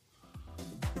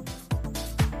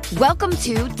Welcome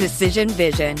to Decision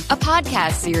Vision, a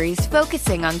podcast series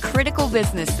focusing on critical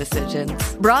business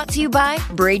decisions. Brought to you by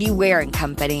Brady Ware &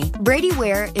 Company. Brady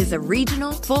Ware is a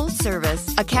regional,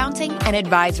 full-service accounting and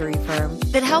advisory firm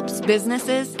that helps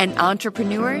businesses and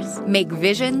entrepreneurs make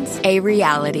visions a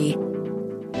reality.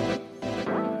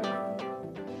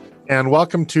 And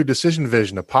welcome to Decision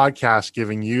Vision, a podcast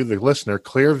giving you, the listener,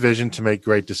 clear vision to make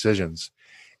great decisions.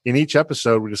 In each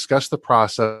episode, we discuss the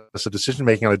process of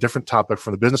decision-making on a different topic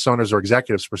from the business owner's or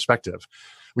executive's perspective.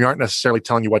 We aren't necessarily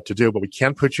telling you what to do, but we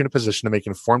can put you in a position to make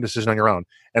an informed decision on your own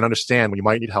and understand when you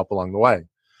might need help along the way.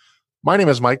 My name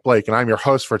is Mike Blake, and I'm your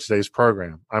host for today's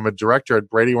program. I'm a director at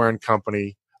Brady Ware &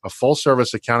 Company, a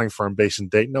full-service accounting firm based in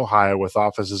Dayton, Ohio, with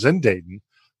offices in Dayton,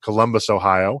 Columbus,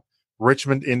 Ohio,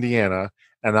 Richmond, Indiana,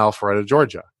 and Alpharetta,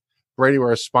 Georgia. Brady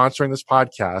Ware is sponsoring this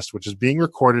podcast, which is being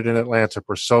recorded in Atlanta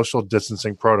per social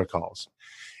distancing protocols.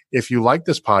 If you like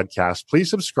this podcast, please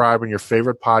subscribe on your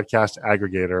favorite podcast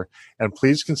aggregator, and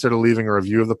please consider leaving a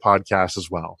review of the podcast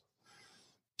as well.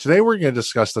 Today, we're going to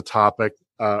discuss the topic,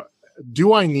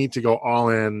 do I need to go all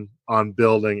in on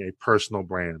building a personal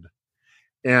brand?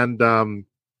 And,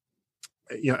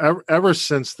 ever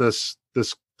since this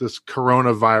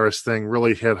coronavirus thing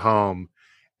really hit home,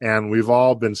 and we've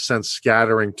all been sent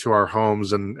scattering to our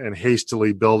homes and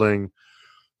hastily building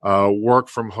work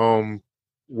from home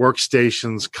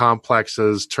workstations,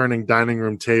 complexes, turning dining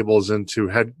room tables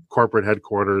into corporate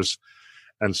headquarters,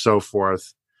 and so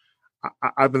forth.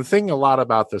 I've been thinking a lot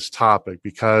about this topic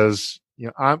because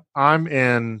I'm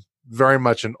in very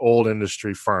much an old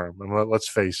industry firm, and let's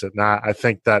face it. Now, I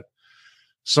think that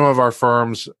some of our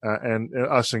firms, and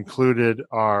us included,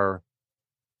 are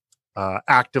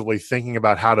actively thinking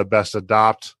about how to best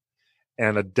adopt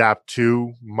and adapt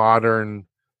to modern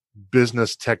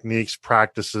business techniques,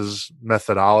 practices,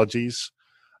 methodologies.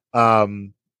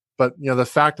 But the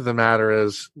fact of the matter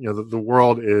is, the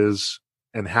world is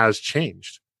and has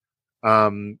changed.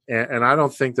 And I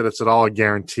don't think that it's at all a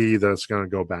guarantee that it's going to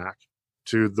go back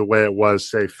to the way it was,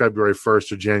 say, February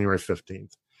 1st or January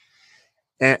 15th.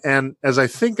 And as I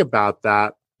think about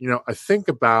that, I think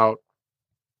about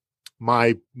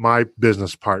my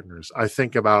business partners. I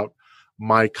think about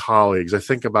my colleagues. I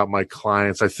think about my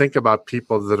clients. I think about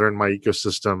people that are in my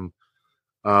ecosystem,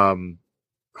 whom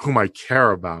I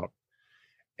care about.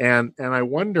 And I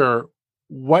wonder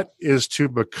what is to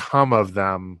become of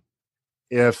them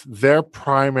if their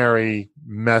primary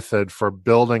method for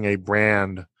building a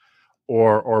brand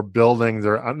or building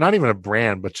their, not even a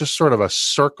brand, but just sort of a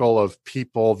circle of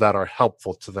people that are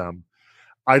helpful to them.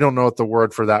 I don't know what the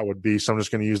word for that would be, so I'm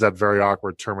just going to use that very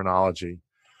awkward terminology.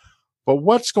 But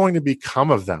what's going to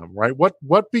become of them, right?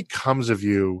 What becomes of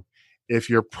you if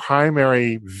your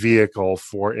primary vehicle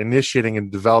for initiating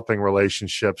and developing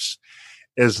relationships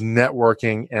is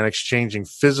networking and exchanging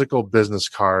physical business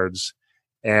cards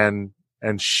and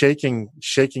shaking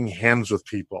hands with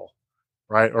people,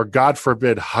 right? Or God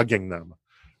forbid, hugging them,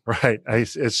 right?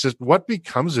 It's just, what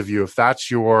becomes of you if that's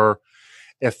your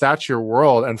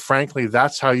world, and frankly,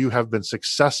 that's how you have been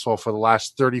successful for the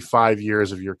last 35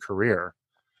 years of your career,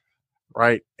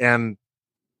 right? And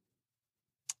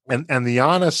the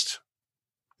honest,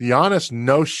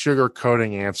 no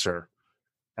sugarcoating answer,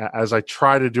 as I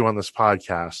try to do on this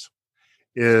podcast,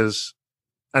 is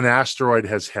an asteroid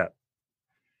has hit.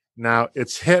 Now,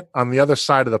 it's hit on the other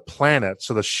side of the planet,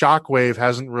 so the shock wave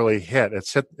hasn't really hit.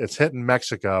 It's hit in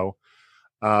Mexico,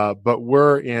 but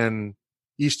we're in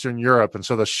Eastern Europe, and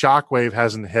so the shock wave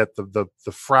hasn't hit. The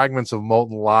fragments of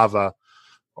molten lava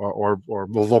or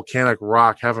volcanic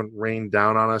rock haven't rained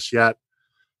down on us yet.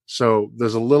 So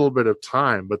there's a little bit of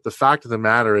time, but the fact of the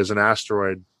matter is an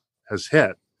asteroid has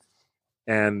hit.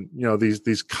 And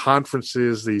these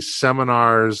conferences, these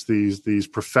seminars, these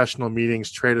professional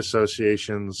meetings, trade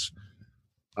associations,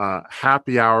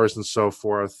 happy hours, and so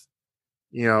forth.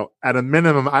 At a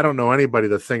minimum, I don't know anybody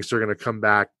that thinks they're going to come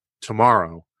back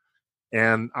tomorrow.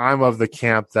 And I'm of the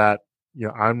camp that,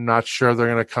 I'm not sure they're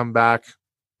going to come back,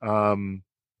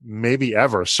 maybe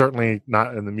ever, certainly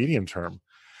not in the medium term.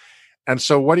 And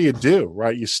so what do,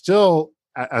 right? You still,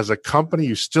 as a company,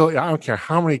 I don't care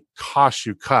how many costs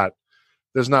you cut,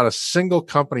 there's not a single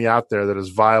company out there that is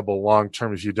viable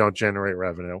long-term if you don't generate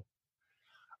revenue.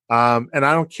 And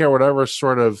I don't care whatever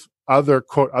sort of other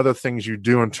things you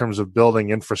do in terms of building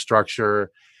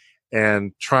infrastructure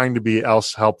and trying to be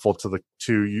helpful to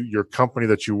your company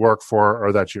that you work for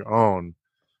or that you own.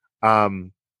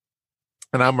 And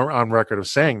I'm on record of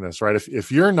saying this, right?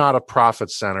 If you're not a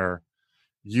profit center,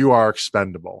 you are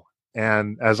expendable.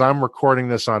 And as I'm recording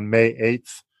this on May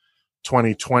 8th,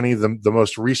 2020. The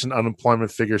most recent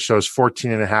unemployment figure shows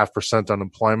 14.5%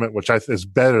 unemployment, which is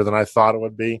better than I thought it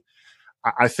would be.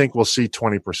 I think we'll see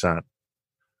 20%.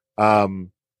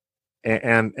 And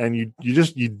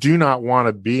you do not want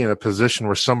to be in a position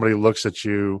where somebody looks at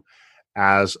you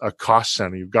as a cost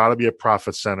center. You've got to be a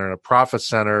profit center, and a profit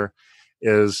center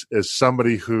is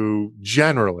somebody who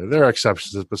generally, there are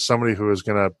exceptions, but somebody who's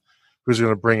going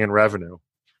to bring in revenue.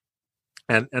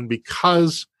 And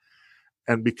because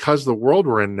the world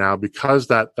we're in now, because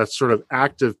that sort of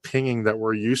active pinging that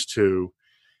we're used to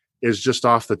is just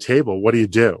off the table, what do you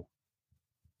do?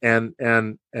 And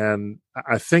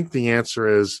I think the answer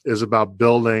is about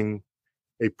building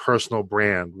a personal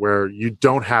brand where you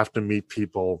don't have to meet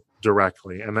people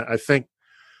directly. And I think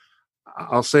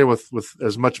I'll say with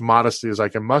as much modesty as I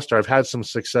can muster, I've had some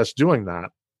success doing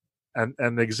that.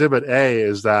 And exhibit A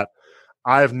is that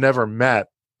I've never met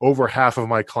over half of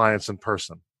my clients in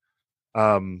person.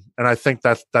 And I think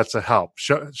that's a help.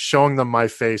 Showing them my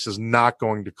face is not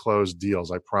going to close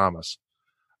deals, I promise.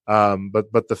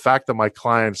 But the fact that my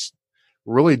clients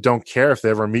really don't care if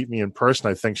they ever meet me in person,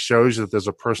 I think shows that there's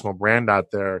a personal brand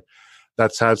out there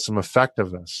that's had some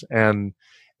effectiveness. And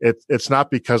it's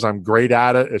not because I'm great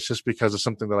at it. It's just because of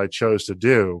something that I chose to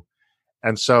do.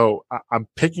 And so I'm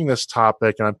picking this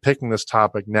topic, and I'm picking this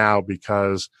topic now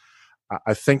because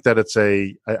I think that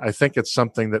I think it's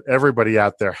something that everybody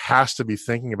out there has to be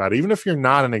thinking about, even if you're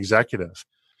not an executive,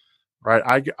 right?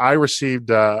 I received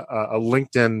a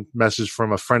LinkedIn message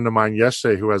from a friend of mine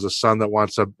yesterday who has a son that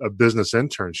wants a business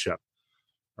internship,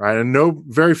 right? And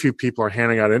very few people are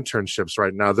handing out internships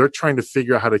right now. They're trying to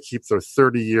figure out how to keep their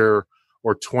 30-year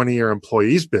or 20-year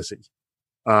employees busy,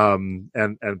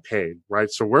 and paid, right?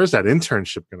 So where's that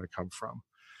internship going to come from?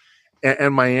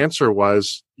 And my answer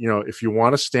was, if you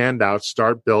want to stand out,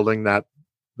 start building that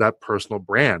personal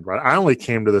brand, right? I only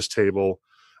came to this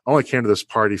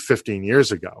party 15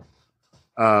 years ago.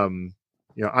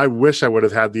 I wish I would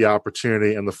have had the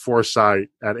opportunity and the foresight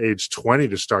at age 20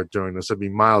 to start doing this. I'd be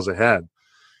miles ahead.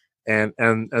 And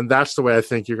that's the way I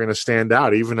think you're going to stand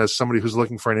out. Even as somebody who's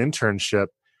looking for an internship,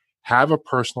 have a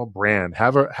personal brand,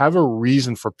 have a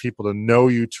reason for people to know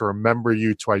you, to remember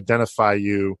you, to identify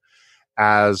you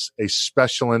as a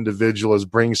special individual, as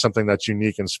bringing something that's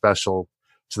unique and special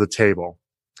to the table.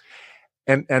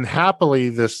 And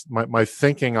happily, my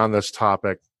thinking on this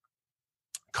topic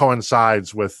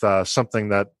coincides with something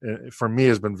that for me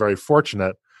has been very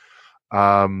fortunate.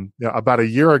 About a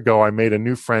year ago, I made a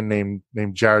new friend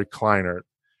named Jared Kleinert.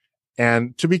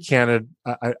 And to be candid,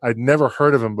 I'd never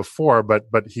heard of him before, but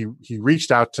he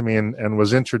reached out to me and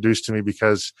was introduced to me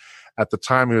because at the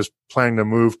time he was planning to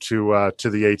move to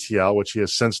the ATL, which he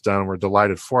has since done. We're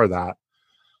delighted for that,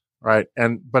 right?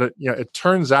 But it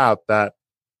turns out that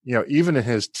even in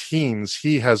his teens,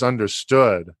 he has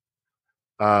understood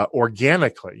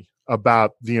organically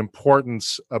about the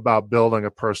importance about building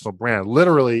a personal brand.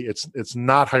 Literally, it's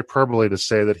not hyperbole to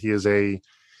say that he is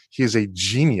a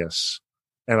genius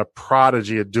and a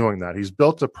prodigy at doing that. He's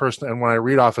built a person, and when I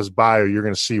read off his bio, you're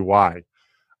going to see why.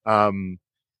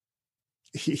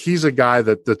 He's a guy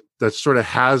that sort of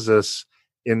has this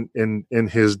in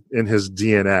his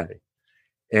DNA,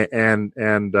 and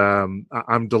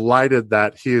I'm delighted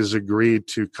that he has agreed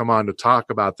to come on to talk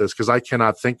about this, because I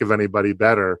cannot think of anybody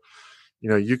better.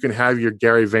 You can have your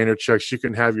Gary Vaynerchuks, you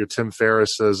can have your Tim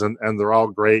Ferrisses, and they're all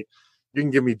great. You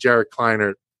can give me Jared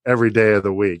Kleinert every day of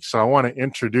the week. So I want to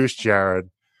introduce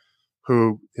Jared,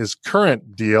 who his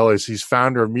current deal is he's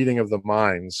founder of Meeting of the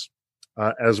Minds,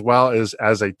 as well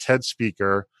as a TED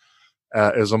speaker,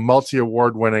 is a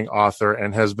multi-award winning author,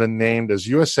 and has been named as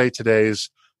USA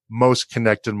Today's most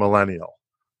connected millennial.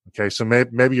 Okay, so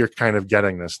maybe you're kind of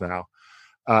getting this now.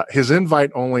 His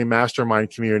invite-only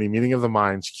mastermind community, Meeting of the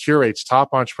Minds, curates top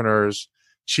entrepreneurs,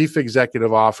 chief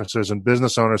executive officers, and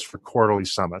business owners for quarterly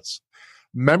summits.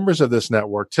 Members of this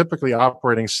network, typically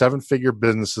operating seven-figure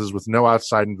businesses with no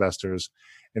outside investors,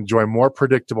 enjoy more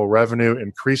predictable revenue,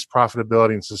 increased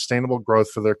profitability, and sustainable growth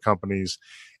for their companies,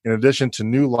 in addition to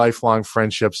new lifelong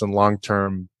friendships and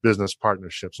long-term business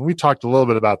partnerships. And we talked a little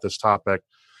bit about this topic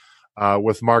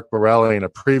with Mark Borelli in a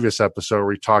previous episode where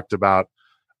we talked about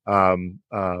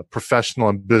professional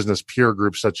and business peer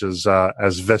groups such as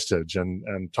Vistage,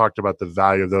 and talked about the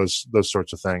value of those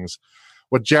sorts of things.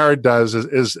 What Jared does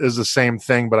is the same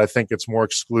thing, but I think it's more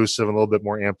exclusive and a little bit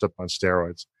more amped up on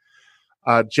steroids.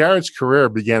 Jared's career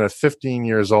began at 15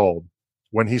 years old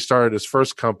when he started his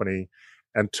first company,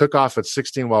 and took off at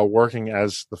 16 while working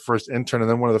as the first intern and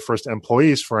then one of the first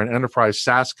employees for an enterprise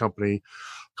SaaS company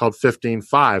called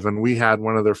 15Five. And we had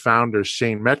one of their founders,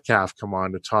 Shane Metcalf, come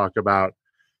on to talk about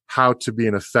how to be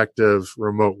an effective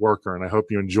remote worker. And I hope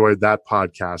you enjoyed that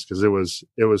podcast because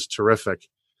it was terrific.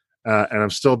 And I'm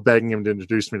still begging him to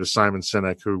introduce me to Simon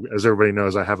Sinek, who, as everybody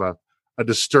knows, I have a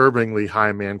disturbingly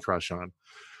high man crush on.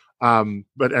 And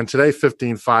today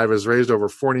 15Five has raised over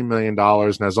 $40 million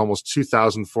and has almost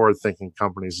 2,000 forward-thinking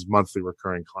companies as monthly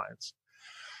recurring clients.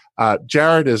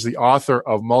 Jared is the author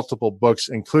of multiple books,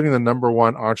 including the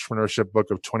 #1 entrepreneurship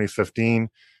book of 2015,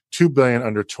 2 Billion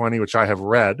Under 20, which I have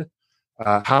read,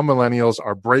 How Millennials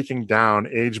Are Breaking Down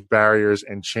Age Barriers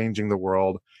and Changing the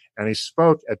World. And he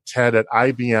spoke at TED at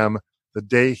IBM the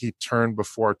day he turned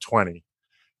before 20.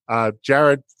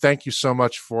 Jared, thank you so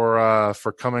much for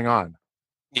coming on.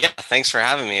 Yeah, thanks for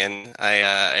having me, and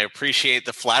I appreciate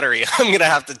the flattery. I'm going to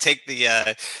have to take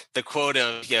the quote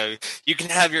of, you can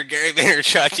have your Gary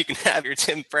Vaynerchuk, you can have your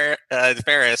Tim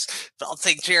Ferriss, but I'll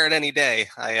take Jared any day.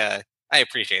 I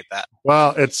appreciate that.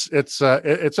 Well,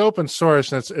 it's open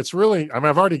source, and it's really, I mean,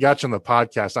 I've already got you on the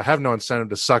podcast. I have no incentive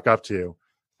to suck up to you,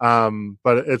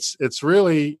 but it's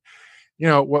really,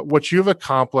 what you've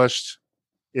accomplished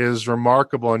is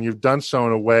remarkable, and you've done so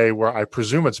in a way where I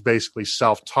presume it's basically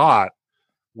self-taught,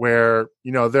 where,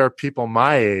 there are people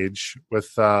my age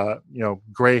with,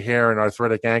 gray hair and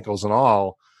arthritic ankles and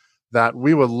all, that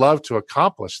we would love to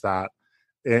accomplish that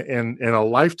in a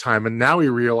lifetime. And now we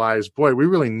realize, boy, we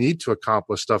really need to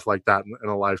accomplish stuff like that in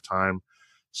a lifetime.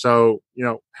 So,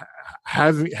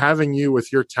 having you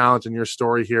with your talent and your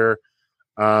story here,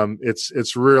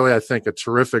 it's really, I think, a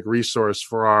terrific resource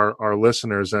for our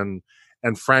listeners. And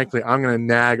frankly, I'm going to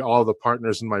nag all the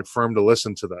partners in my firm to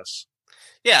listen to this.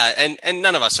 Yeah, and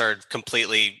none of us are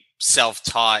completely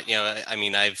self-taught. I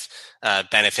mean, I've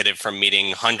benefited from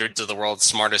meeting hundreds of the world's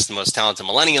smartest and most talented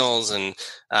millennials, and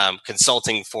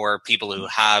consulting for people who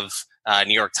have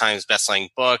New York Times bestselling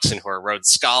books and who are Rhodes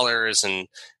Scholars and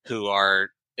who are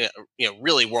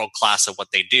really world-class at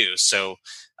what they do. So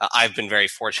I've been very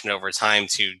fortunate over time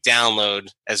to download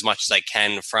as much as I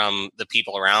can from the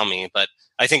people around me. But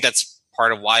I think that's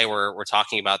part of why we're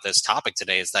talking about this topic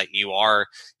today, is that you are,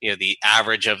 the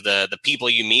average of the people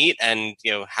you meet, and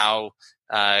how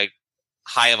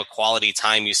high of a quality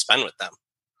time you spend with them.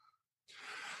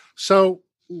 So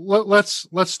let's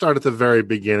start at the very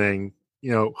beginning.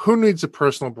 Who needs a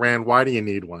personal brand? Why do you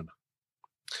need one?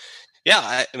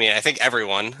 Yeah, I think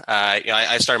everyone.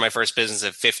 I started my first business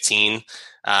at 15,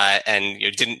 and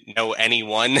didn't know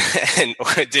anyone and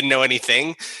didn't know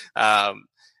anything.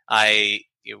 I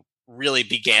really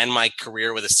began my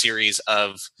career with a series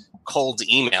of cold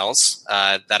emails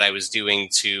that I was doing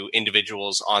to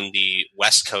individuals on the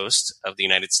West Coast of the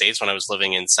United States when I was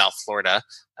living in South Florida,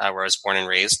 where I was born and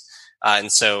raised.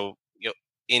 And so,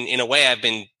 in a way, I've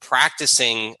been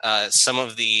practicing some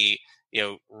of the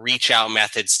reach out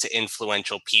methods to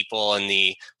influential people, and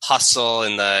the hustle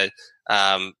and the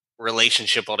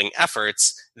relationship building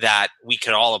efforts that we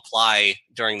could all apply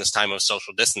during this time of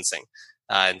social distancing.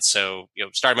 And so,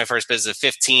 started my first business at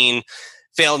 15,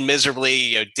 failed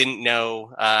miserably, didn't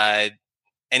know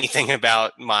anything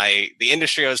about the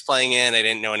industry I was playing in. I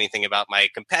didn't know anything about my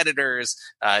competitors,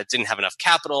 didn't have enough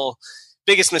capital.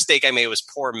 Biggest mistake I made was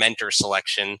poor mentor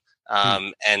selection.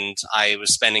 And I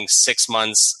was spending 6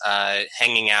 months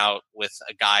hanging out with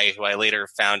a guy who I later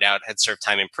found out had served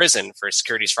time in prison for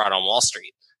securities fraud on Wall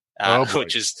Street.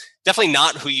 Which is definitely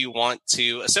not who you want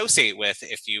to associate with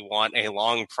if you want a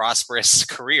long, prosperous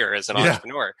career as an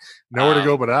entrepreneur. Nowhere to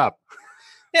go but up.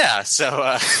 Yeah.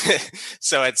 So,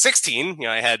 so at 16,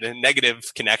 I had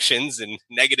negative connections and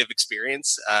negative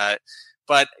experience.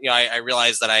 But I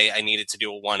realized that I needed to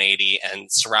do a 180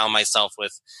 and surround myself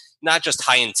with not just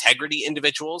high integrity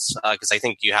individuals, because I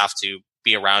think you have to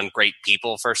be around great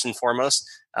people first and foremost,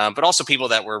 but also people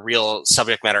that were real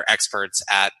subject matter experts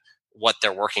at what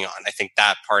they're working on. I think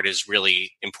that part is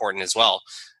really important as well.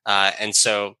 And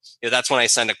so that's when I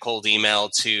sent a cold email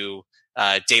to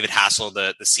David Hassel,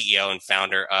 the CEO and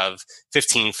founder of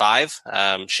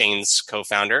 15Five, Shane's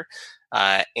co-founder.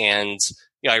 And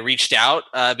I reached out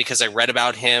because I read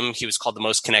about him. He was called the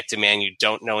most connected man you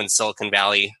don't know in Silicon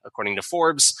Valley, according to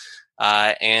Forbes.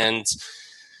 And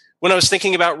when I was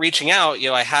thinking about reaching out,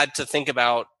 I had to think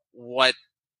about what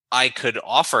I could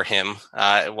offer him.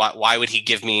 Why would he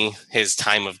give me his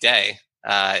time of day?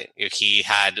 He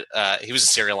was a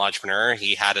serial entrepreneur.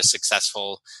 He had a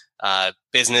successful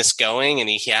business going, and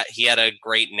he had a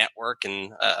great network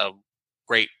and a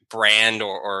great brand,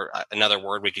 or another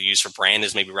word we could use for brand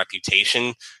is maybe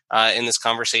reputation in this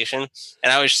conversation.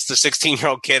 And I was just a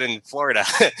 16-year-old kid in Florida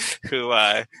who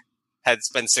had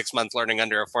spent 6 months learning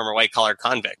under a former white-collar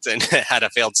convict and had a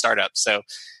failed startup. So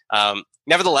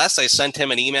nevertheless, I sent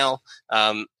him an email.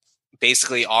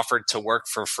 basically offered to work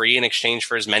for free in exchange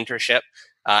for his mentorship.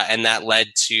 And that led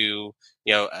to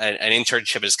an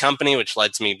internship at his company, which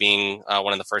led to me being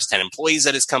one of the first 10 employees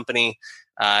at his company.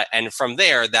 And from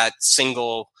there, that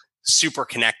single super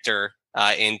connector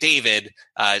in David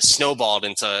snowballed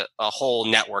into a whole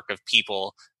network of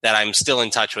people that I'm still in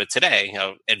touch with today.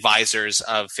 Advisors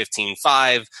of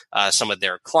 15Five, some of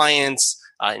their clients.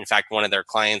 In fact, one of their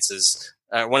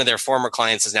former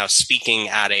clients is now speaking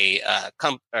at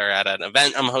at an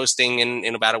event I'm hosting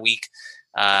in about a week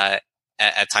at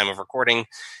time of recording.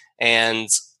 And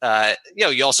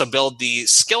you also build the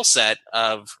skill set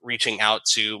of reaching out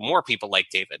to more people like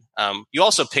David. You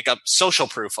also pick up social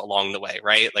proof along the way,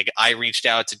 right? Like I reached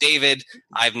out to David.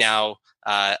 I've now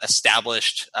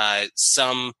established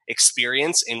some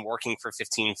experience in working for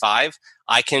 15Five.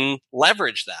 I can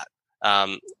leverage that.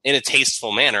 In a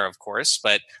tasteful manner, of course,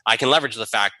 but I can leverage the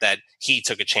fact that he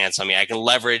took a chance on me. I can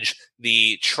leverage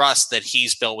the trust that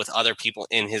he's built with other people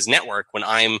in his network when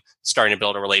I'm starting to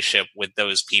build a relationship with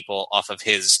those people off of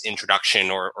his introduction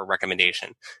or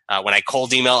recommendation. When I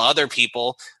cold email other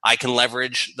people, I can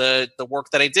leverage the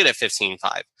work that I did at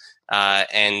 15Five.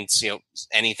 And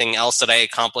anything else that I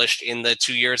accomplished in the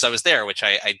 2 years I was there, which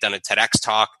I'd done a TEDx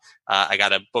talk. I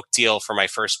got a book deal for my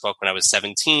first book when I was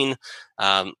 17.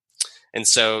 And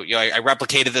so, I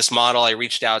replicated this model. I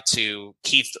reached out to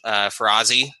Keith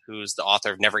Ferrazzi, who's the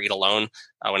author of Never Eat Alone,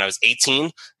 when I was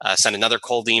 18. Sent another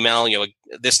cold email.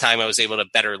 This time I was able to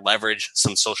better leverage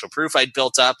some social proof I'd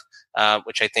built up,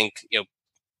 which I think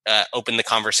opened the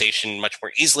conversation much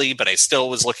more easily. But I still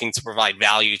was looking to provide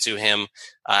value to him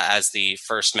as the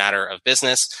first matter of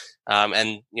business.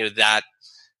 And that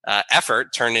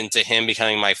effort turned into him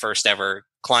becoming my first ever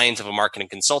client of a marketing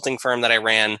consulting firm that I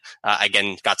ran.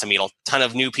 Again, got to meet a ton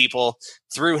of new people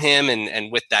through him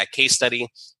and with that case study.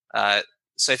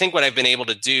 So I think what I've been able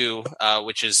to do,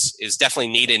 which is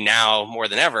definitely needed now more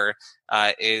than ever,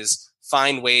 is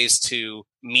find ways to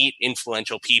meet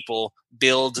influential people,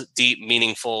 build deep,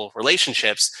 meaningful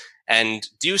relationships, and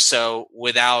do so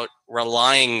without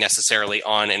relying necessarily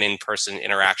on an in-person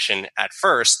interaction at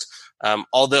first.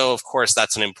 Although, of course,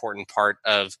 that's an important part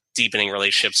of deepening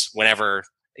relationships whenever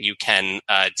you can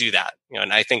do that.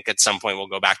 And I think at some point we'll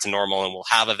go back to normal and we'll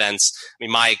have events. I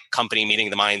mean, my company, Meeting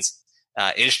the Minds,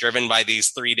 is driven by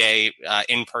these 3-day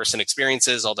in-person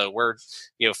experiences, although we're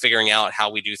figuring out how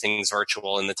we do things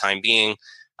virtual in the time being.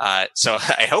 So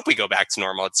I hope we go back to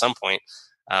normal at some point.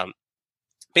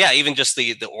 But yeah, even just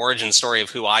the origin story of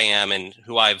who I am and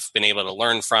who I've been able to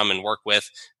learn from and work with,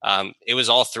 it was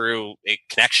all through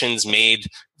connections made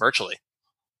virtually.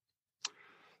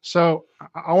 So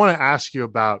I want to ask you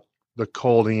about the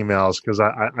cold emails because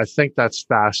I think that's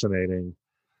fascinating.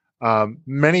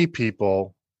 Many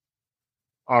people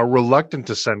are reluctant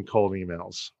to send cold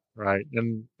emails, right?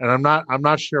 And I'm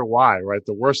not sure why, right?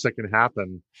 The worst that can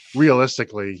happen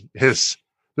realistically is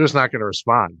they're just not going to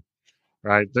respond,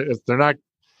 right? If they're not,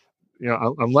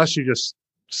 unless you just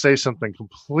say something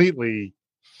completely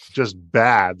just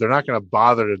bad, they're not going to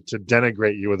bother to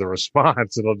denigrate you with a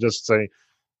response. It'll just say,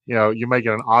 you may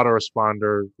get an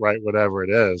autoresponder, right? Whatever it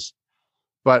is.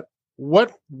 But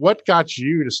what got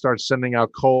you to start sending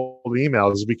out cold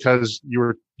emails? Because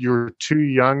you were too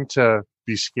young to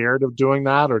be scared of doing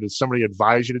that, or did somebody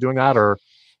advise you to doing that, or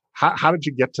how did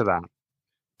you get to that?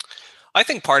 I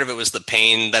think part of it was the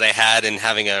pain that I had in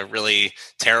having a really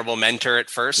terrible mentor at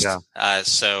first. Yeah.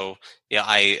 So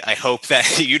I hope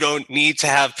that you don't need to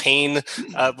have pain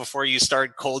before you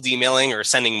start cold emailing or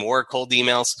sending more cold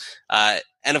emails.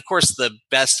 And of course, the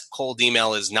best cold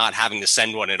email is not having to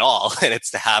send one at all. And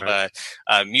it's to have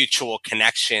a mutual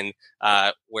connection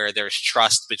where there's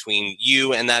trust between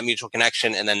you and that mutual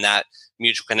connection, and then that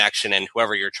mutual connection and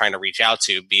whoever you're trying to reach out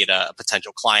to, be it a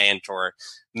potential client or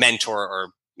mentor or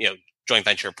joint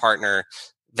venture partner,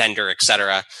 vendor, et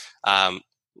cetera,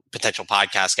 potential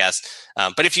podcast guest.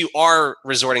 But if you are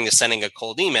resorting to sending a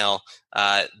cold email,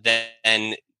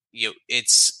 then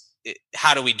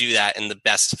how do we do that in the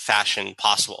best fashion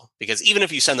possible? Because even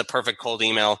if you send the perfect cold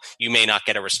email, you may not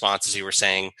get a response, as you were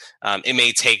saying. It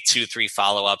may take 2-3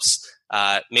 follow-ups.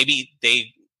 Maybe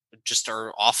they just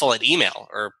are awful at email,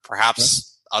 or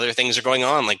perhaps other things are going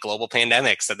on, like global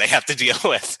pandemics that they have to deal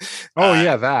with.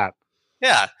 That.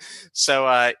 Yeah.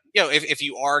 So, if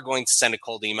you are going to send a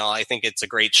cold email, I think it's a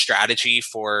great strategy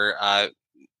for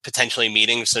potentially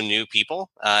meeting some new people.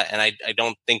 And I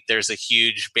don't think there's a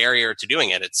huge barrier to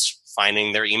doing it. It's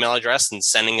finding their email address and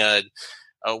sending a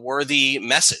worthy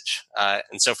message.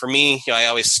 And so for me, I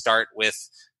always start with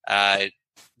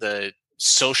the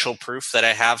social proof that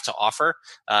I have to offer.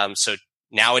 So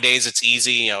nowadays it's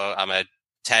easy. I'm a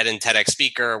TED and TEDx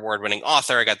speaker, award-winning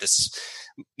author. I got this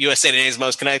USA Today's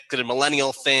Most Connected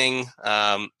Millennial thing.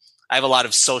 I have a lot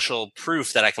of social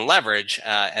proof that I can leverage.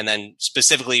 And then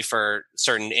specifically for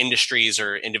certain industries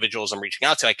or individuals I'm reaching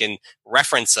out to, I can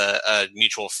reference a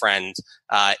mutual friend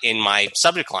in my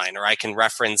subject line, or I can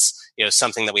reference,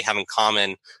 something that we have in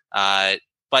common.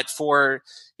 But for,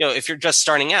 if you're just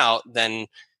starting out, then,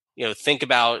 think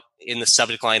about in the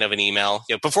subject line of an email,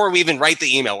 before we even write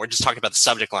the email, we're just talking about the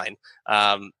subject line.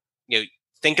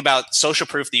 Think about social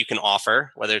proof that you can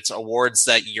offer, whether it's awards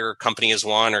that your company has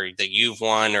won or that you've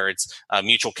won, or it's a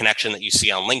mutual connection that you see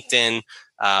on LinkedIn.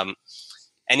 And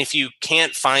if you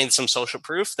can't find some social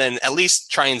proof, then at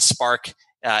least try and spark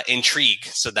intrigue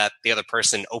so that the other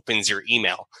person opens your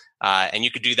email. And you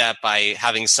could do that by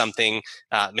having something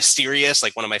mysterious,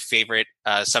 like one of my favorite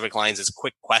subject lines is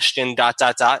quick question, ...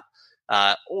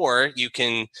 Or you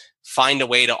can find a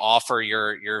way to offer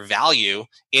your value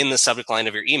in the subject line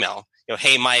of your email.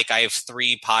 Hey, Mike, I have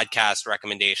 3 podcast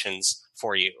recommendations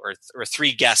for you, or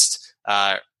 3 guests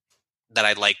that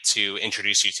I'd like to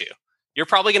introduce you to. You're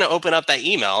probably going to open up that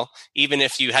email, even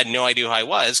if you had no idea who I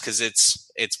was, because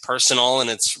it's personal and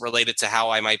it's related to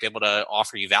how I might be able to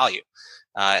offer you value.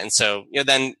 And so,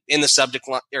 then in the subject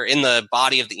line or in the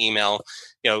body of the email,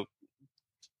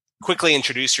 quickly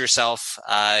introduce yourself,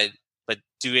 but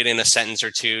do it in a sentence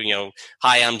or two.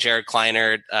 Hi, I'm Jared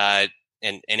Kleiner.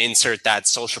 And insert that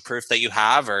social proof that you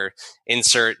have, or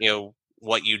insert,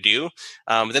 what you do.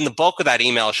 Then the bulk of that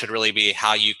email should really be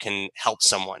how you can help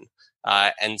someone.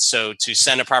 And so to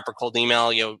send a proper cold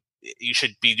email, you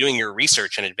should be doing your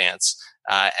research in advance.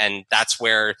 And that's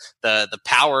where the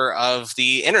power of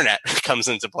the internet comes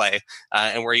into play,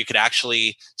 and where you could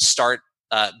actually start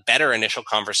better initial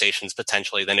conversations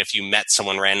potentially than if you met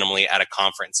someone randomly at a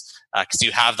conference, because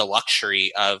you have the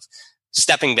luxury of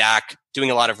stepping back,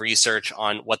 doing a lot of research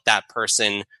on what that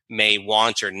person may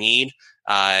want or need,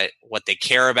 what they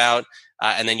care about,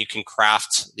 and then you can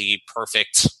craft the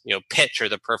perfect, pitch or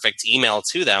the perfect email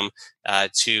to them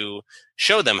to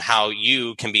show them how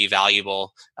you can be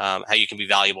valuable,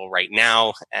 right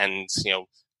now, and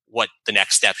what the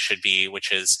next step should be, which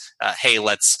is, hey,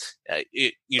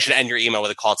 you should end your email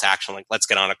with a call to action, like let's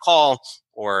get on a call,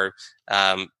 or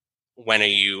when are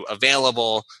you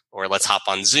available, or let's hop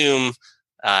on Zoom,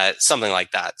 something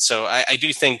like that. So I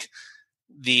do think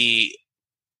the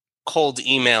cold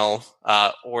email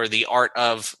or the art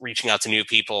of reaching out to new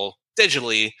people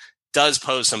digitally does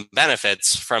pose some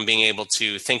benefits from being able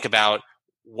to think about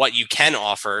what you can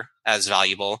offer as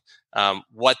valuable,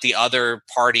 what the other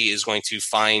party is going to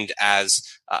find as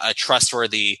a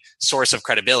trustworthy source of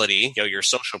credibility, your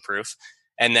social proof,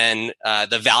 and then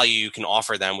the value you can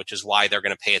offer them, which is why they're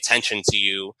going to pay attention to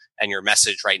you and your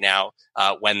message right now,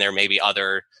 when there may be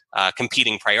other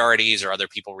competing priorities or other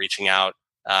people reaching out,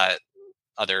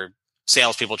 other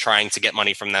salespeople trying to get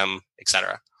money from them, et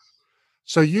cetera.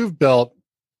 So you've built,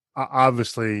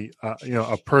 obviously,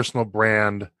 a personal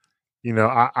brand.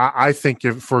 I think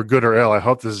for good or ill, I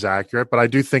hope this is accurate, but I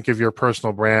do think of your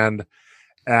personal brand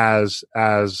as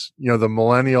the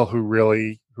millennial who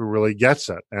really gets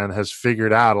it and has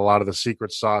figured out a lot of the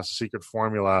secret sauce, secret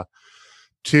formula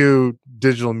to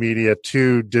digital media,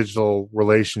 to digital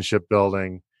relationship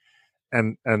building,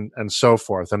 and so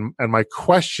forth. And my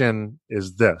question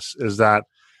is this: is that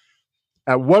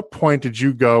at what point did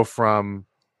you go from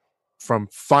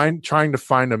trying to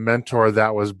find a mentor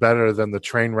that was better than the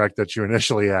train wreck that you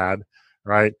initially had,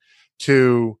 right,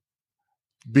 to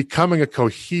becoming a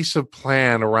cohesive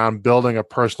plan around building a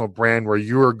personal brand where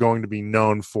you are going to be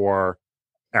known for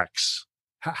X?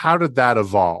 How did that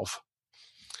evolve?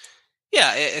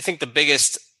 Yeah, I think the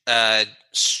biggest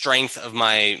strength of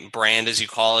my brand, as you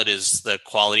call it, is the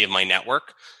quality of my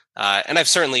network. And I've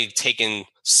certainly taken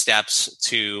steps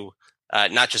to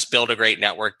not just build a great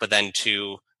network, but then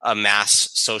to amass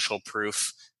social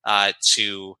proof,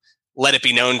 to let it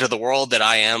be known to the world that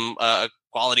I am a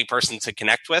quality person to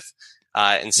connect with.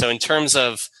 And so in terms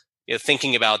of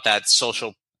thinking about that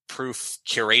social proof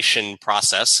curation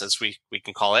process, as we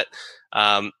can call it,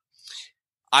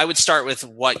 I would start with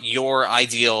what your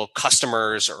ideal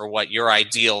customers or what your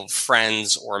ideal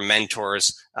friends or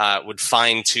mentors would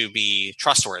find to be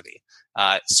trustworthy.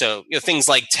 So things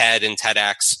like TED and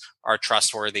TEDx are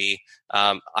trustworthy.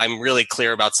 I'm really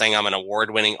clear about saying I'm an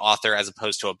award-winning author as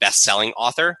opposed to a best-selling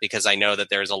author, because I know that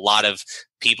there's a lot of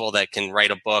people that can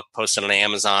write a book, post it on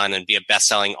Amazon, and be a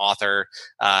best-selling author,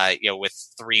 with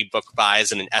 3 book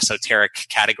buys in an esoteric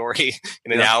category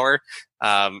in an hour.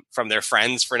 from their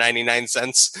friends for 99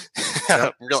 cents.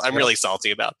 Yep. I'm really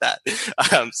salty about that.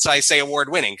 So I say award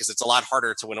winning because it's a lot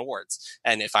harder to win awards.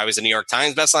 And if I was a New York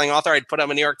Times bestselling author, I'd put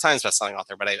I'm a New York Times bestselling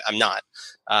author, but I'm not.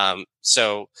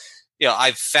 So,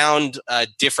 I've found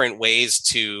different ways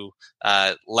to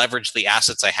leverage the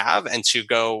assets I have and to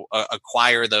go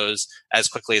acquire those as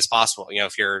quickly as possible.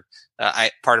 If you're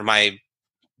part of my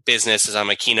business is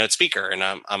I'm a keynote speaker and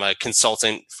I'm a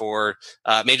consultant for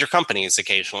major companies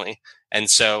occasionally. And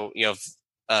so, if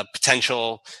a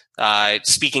potential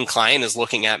speaking client is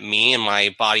looking at me and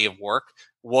my body of work,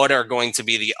 what are going to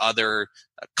be the other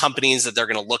companies that they're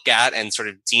going to look at and sort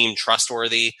of deem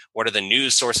trustworthy? What are the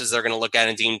news sources they're going to look at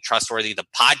and deem trustworthy? The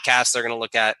podcasts they're going to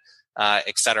look at,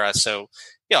 et cetera. So,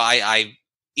 I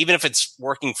even if it's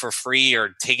working for free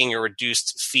or taking a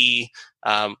reduced fee,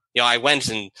 I went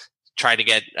and tried to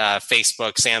get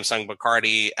Facebook, Samsung,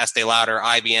 Bacardi, Estee Lauder,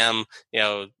 IBM,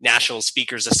 National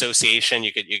Speakers Association.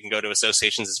 You can go to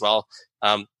associations as well.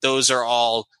 Those are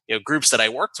all groups that I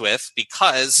worked with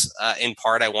because, in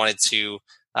part, I wanted to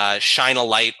shine a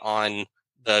light on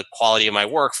the quality of my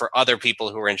work for other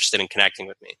people who are interested in connecting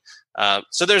with me.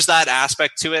 So there's that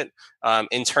aspect to it.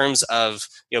 In terms of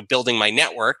building my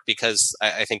network, because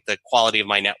I think the quality of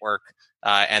my network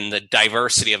and the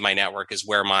diversity of my network is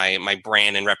where my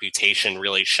brand and reputation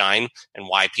really shine and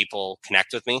why people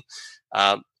connect with me.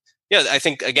 I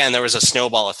think, again, there was a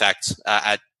snowball effect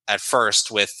at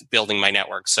first with building my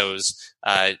network. So it was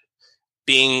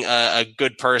being a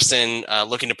good person,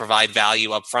 looking to provide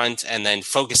value up front, and then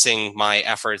focusing my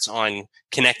efforts on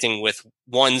connecting with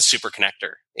one super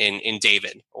connector in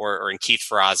David or in Keith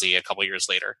Ferrazzi a couple years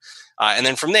later. And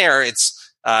then from there,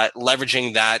 it's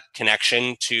leveraging that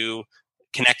connection to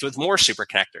connect with more super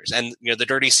connectors. And the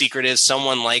dirty secret is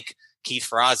someone like Keith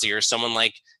Ferrazzi or someone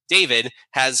like David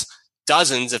has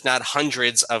dozens, if not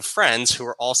hundreds, of friends who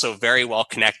are also very well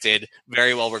connected,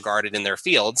 very well regarded in their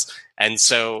fields. And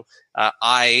so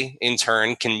I, in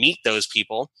turn, can meet those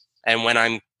people. And when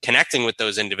I'm connecting with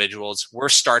those individuals, we're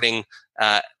starting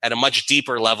at a much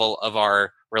deeper level of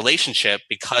our relationship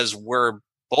because we're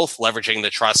both leveraging the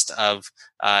trust of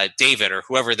David or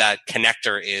whoever that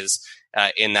connector is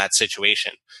in that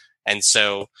situation. And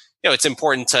so, it's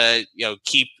important to,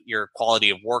 keep your quality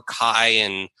of work high.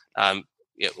 And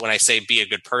when I say be a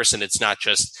good person, it's not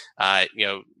just,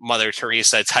 Mother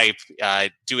Teresa type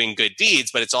doing good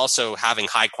deeds, but it's also having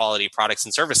high quality products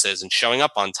and services and showing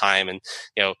up on time and,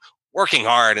 working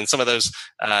hard and some of those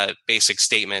basic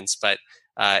statements. But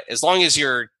as long as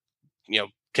you're,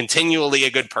 continually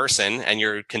a good person and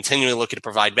you're continually looking to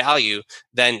provide value,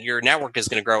 then your network is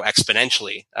going to grow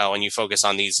exponentially when you focus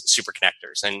on these super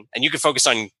connectors. And you can focus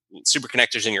on super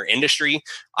connectors in your industry.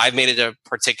 I've made it a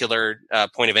particular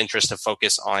point of interest to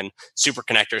focus on super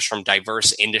connectors from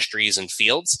diverse industries and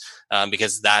fields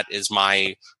because that is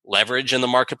my leverage in the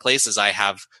marketplace as I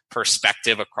have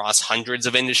perspective across hundreds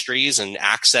of industries and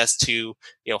access to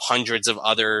hundreds of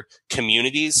other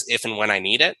communities if and when I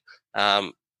need it.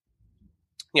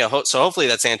 So hopefully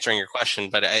that's answering your question,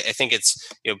 but I think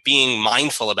it's, being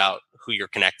mindful about who you're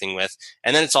connecting with.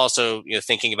 And then it's also,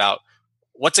 thinking about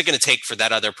what's it going to take for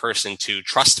that other person to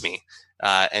trust me.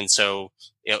 And so,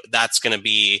 that's going to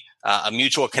be a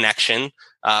mutual connection.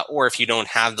 Or if you don't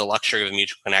have the luxury of a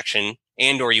mutual connection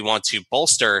and, or you want to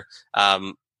bolster,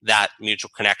 that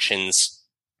mutual connection's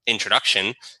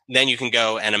introduction, then you can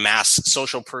go and amass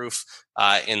social proof,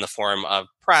 in the form of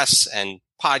press and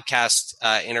podcast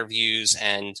interviews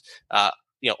and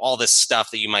all this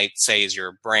stuff that you might say is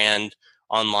your brand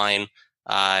online,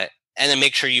 and then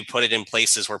make sure you put it in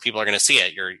places where people are going to see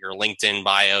it. Your LinkedIn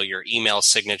bio, your email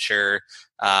signature,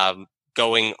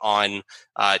 going on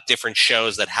different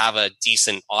shows that have a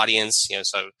decent audience.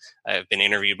 So I've been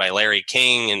interviewed by Larry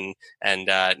King and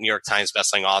New York Times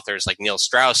bestselling authors like Neil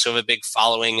Strauss, who have a big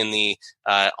following in the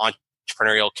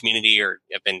entrepreneurial community, or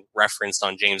have been referenced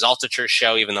on James Altucher's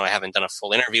show, even though I haven't done a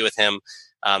full interview with him.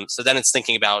 So then it's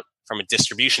thinking about, from a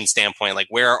distribution standpoint, like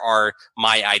where are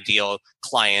my ideal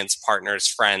clients, partners,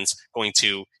 friends going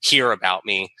to hear about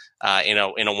me in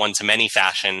a one-to-many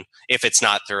fashion if it's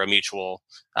not through a mutual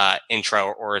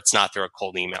intro or it's not through a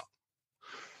cold email.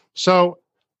 So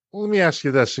let me ask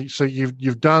you this. So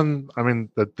you've done,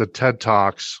 the TED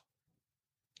Talks.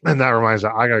 And that reminds me,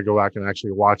 I got to go back and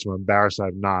actually watch them. I'm embarrassed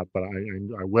I've not, but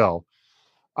I will.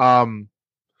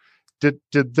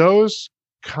 Did those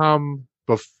come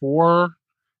before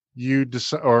you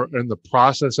decide, or in the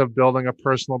process of building a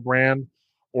personal brand,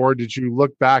 or did you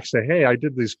look back and say, "Hey, I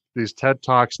did these TED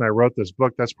Talks and I wrote this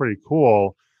book. That's pretty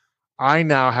cool. I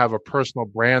now have a personal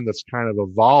brand that's kind of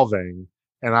evolving,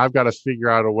 and I've got to figure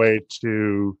out a way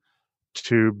to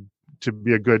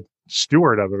be a good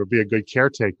steward of it or be a good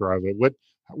caretaker of it?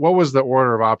 What was the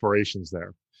order of operations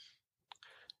there?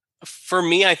 For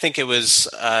me, I think it was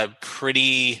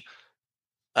pretty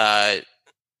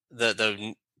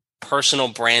the personal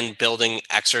brand building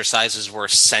exercises were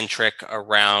centric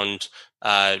around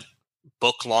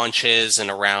book launches and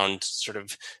around sort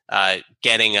of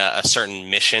getting a certain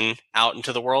mission out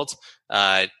into the world.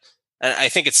 And I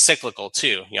think it's cyclical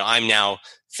too. I'm now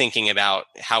thinking about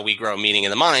how we grow Meeting in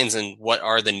the Minds and what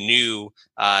are the new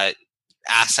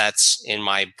assets in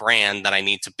my brand that I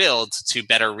need to build to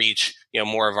better reach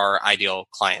more of our ideal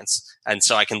clients. And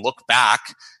so I can look back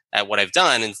at what I've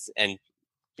done and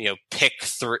pick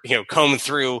through, comb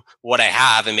through what I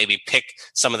have and maybe pick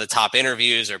some of the top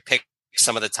interviews or pick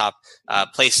some of the top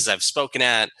places I've spoken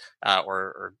at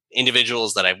or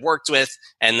individuals that I've worked with,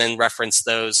 and then reference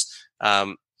those.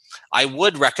 I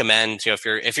would recommend,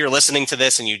 if you're listening to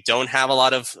this and you don't have a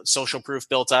lot of social proof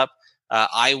built up,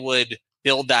 I would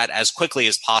build that as quickly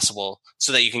as possible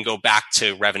so that you can go back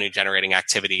to revenue generating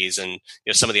activities and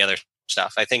some of the other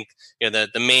stuff. I think the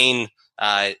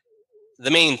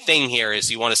main thing here is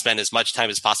you want to spend as much time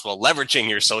as possible leveraging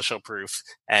your social proof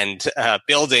and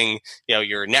building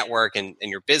your network and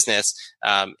your business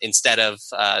instead of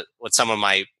what some of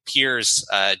my peers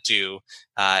do.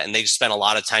 And they spend a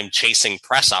lot of time chasing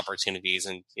press opportunities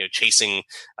and chasing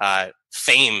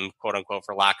fame, quote unquote,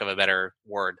 for lack of a better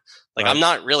word. Like, right. I'm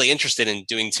not really interested in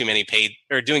doing too many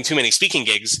speaking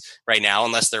gigs right now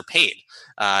unless they're paid.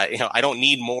 I don't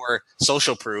need more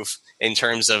social proof in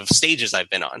terms of stages I've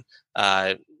been on.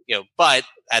 But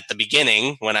at the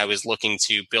beginning, when I was looking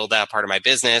to build that part of my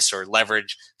business or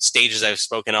leverage stages I've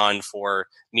spoken on for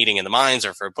Meeting in the Minds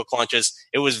or for book launches,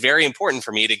 it was very important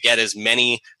for me to get as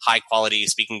many high quality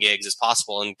speaking gigs as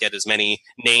possible and get as many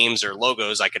names or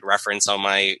logos I could reference on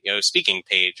my speaking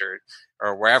page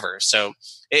or wherever. So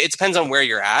it depends on where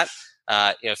you're at.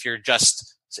 If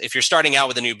you're starting out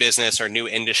with a new business or new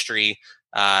industry,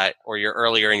 or you're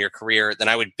earlier in your career, then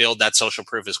I would build that social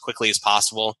proof as quickly as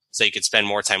possible so you could spend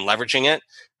more time leveraging it.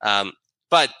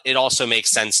 But it also makes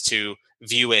sense to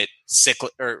view it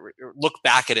or look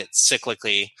back at it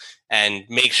cyclically and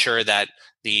make sure that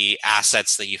the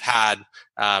assets that you've had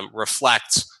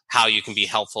reflect how you can be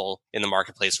helpful in the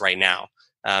marketplace right now.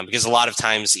 Because a lot of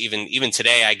times, even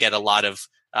today, I get a lot of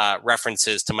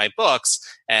references to my books.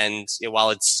 And while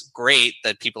it's great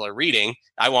that people are reading,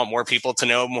 I want more people to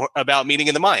know more about Meeting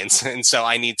in the Minds. And so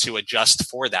I need to adjust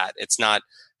for that. It's not,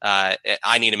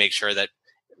 I need to make sure that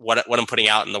what I'm putting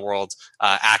out in the world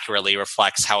accurately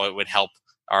reflects how it would help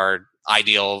our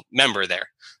ideal member there.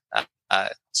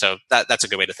 So that's a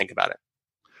good way to think about it.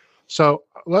 So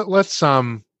let's,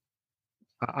 I'm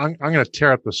going to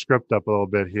tear up the script up a little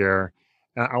bit here.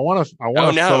 And I want to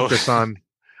focus on,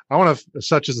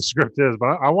 such as the script is, but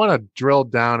I want to drill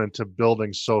down into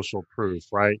building social proof,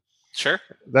 right? Sure.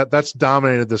 That's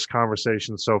dominated this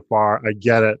conversation so far. I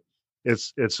get it.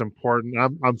 It's important.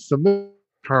 I'm familiar with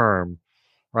the term,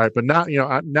 right? But now,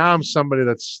 now I'm somebody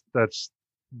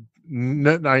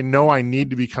I know I need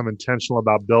to become intentional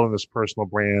about building this personal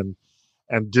brand,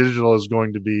 and digital is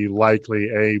going to be likely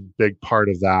a big part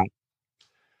of that.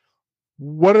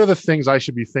 What are the things I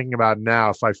should be thinking about now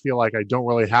if I feel like I don't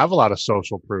really have a lot of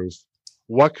social proof?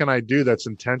 What can I do that's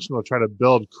intentional to try to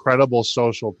build credible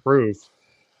social proof,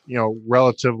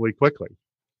 relatively quickly?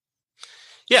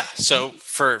 Yeah. So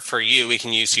for you, we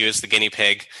can use you as the guinea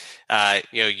pig.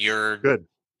 You're good.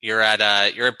 You're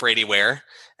at Brady Ware,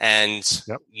 and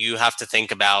yep. You have to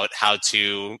think about how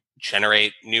to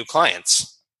generate new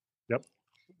clients. Yep.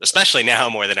 Especially now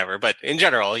more than ever, but in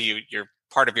general, you're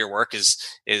part of your work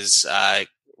is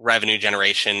revenue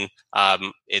generation.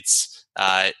 It's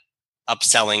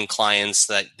upselling clients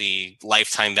that the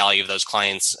lifetime value of those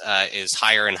clients is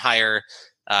higher and higher,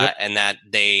 yep. And that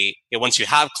once you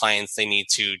have clients, they need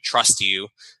to trust you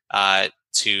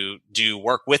to do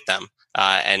work with them,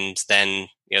 and then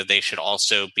they should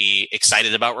also be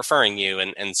excited about referring you,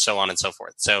 and so on and so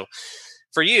forth. So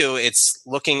for you, it's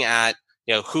looking at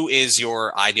who is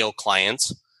your ideal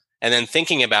client, and then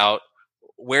thinking about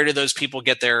where do those people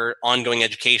get their ongoing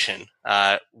education?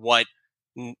 What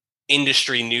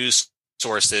industry news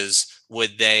sources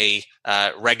would they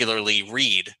regularly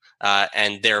read?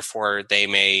 And therefore, they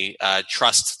may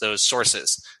trust those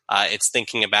sources. It's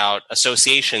thinking about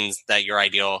associations that your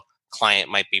ideal client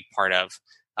might be part of.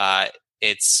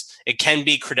 It can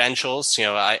be credentials.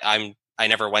 I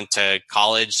never went to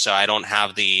college, so I don't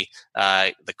have the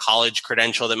college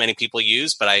credential that many people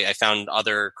use, but I found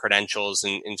other credentials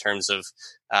in terms of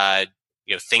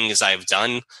things I've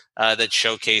done that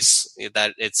showcase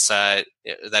that it's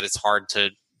hard to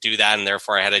do that, and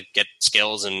therefore I had to get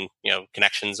skills and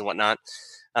connections and whatnot.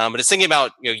 But it's thinking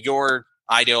about your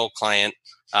ideal client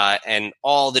and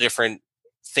all the different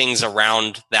things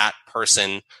around that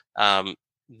person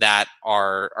that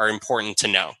are important to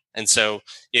know. And so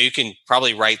you can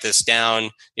probably write this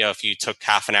down. If you took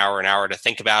half an hour to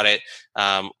think about it,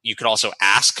 you could also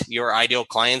ask your ideal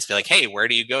clients, be like, hey, where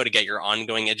do you go to get your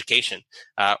ongoing education?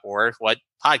 Or what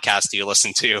podcast do you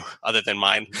listen to other than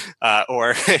mine?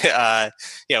 Or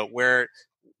where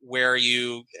are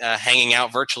you hanging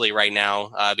out virtually right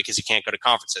now because you can't go to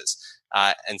conferences?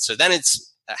 And so then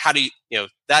it's how do you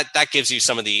that gives you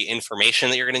some of the information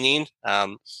that you're going to need.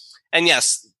 And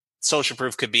yes, social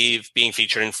proof could be being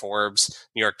featured in Forbes,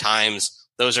 New York Times.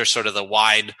 Those are sort of the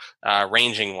wide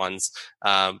ranging ones.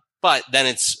 But then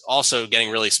it's also getting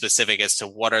really specific as to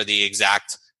what are the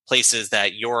exact places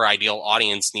that your ideal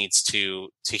audience needs to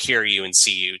hear you and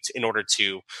see you in order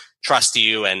to trust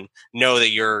you and know that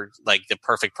you're like the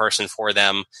perfect person for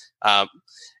them.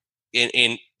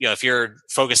 If you're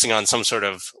focusing on some sort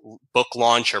of book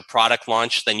launch or product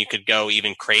launch, then you could go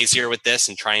even crazier with this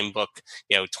and try and book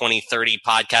 20, 30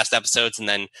 podcast episodes, and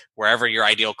then wherever your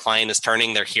ideal client is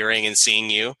turning, they're hearing and seeing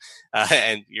you,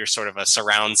 and you're sort of a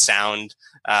surround sound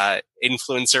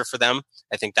influencer for them.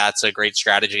 I think that's a great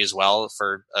strategy as well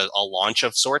for a launch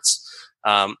of sorts.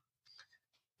 And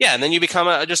then you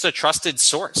become just a trusted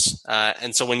source.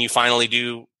 And so when you finally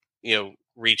do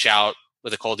reach out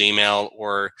with a cold email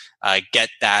or get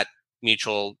that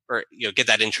mutual or get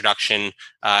that introduction,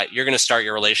 you're going to start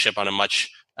your relationship on a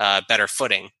much better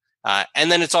footing.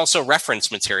 And then it's also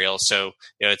reference material. So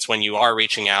it's when you are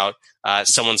reaching out,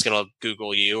 someone's going to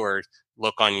Google you or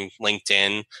look on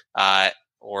LinkedIn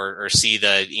or see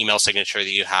the email signature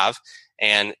that you have.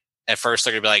 And at first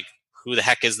they're going to be like, who the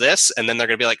heck is this? And then they're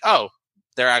going to be like, oh,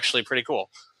 they're actually pretty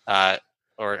cool.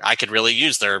 Or I could really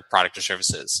use their product or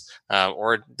services,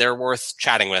 or they're worth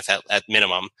chatting with at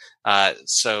minimum.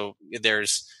 So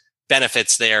there's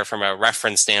benefits there from a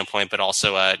reference standpoint, but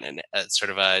also a sort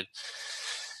of a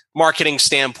marketing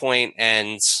standpoint.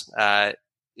 And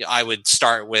I would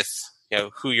start with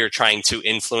who you're trying to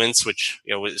influence, which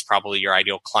is probably your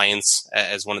ideal clients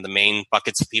as one of the main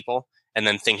buckets of people, and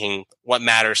then thinking what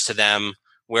matters to them,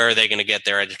 where are they going to get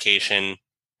their education,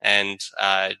 and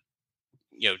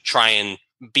try and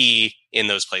be in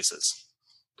those places.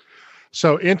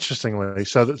 So interestingly,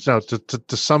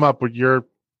 to sum up, what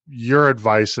your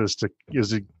advice is to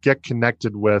get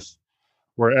connected with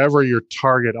wherever your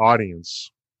target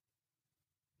audience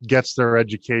gets their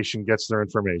education, gets their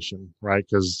information, right?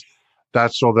 Because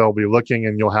that's where they'll be looking,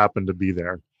 and you'll happen to be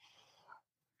there.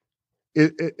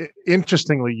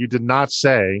 Interestingly, you did not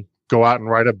say go out and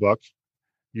write a book.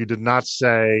 You did not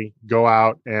say go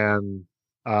out and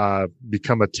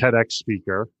become a TEDx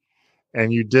speaker,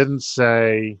 and you didn't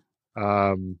say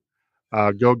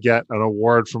go get an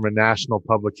award from a national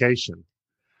publication,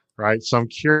 right? So I'm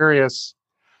curious.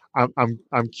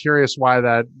 I'm curious why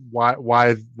that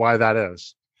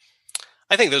is.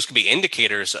 I think those could be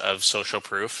indicators of social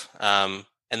proof, and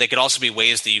they could also be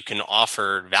ways that you can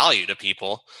offer value to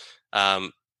people.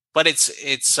 But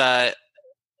it's I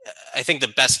think the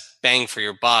best bang for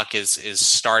your buck is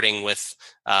starting with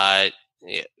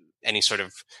any sort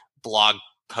of blog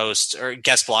post or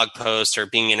guest blog post or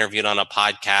being interviewed on a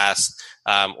podcast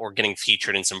or getting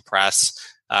featured in some press,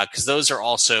 because those are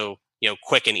also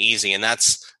quick and easy, and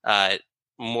that's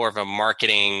more of a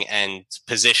marketing and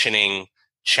positioning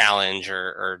challenge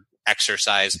or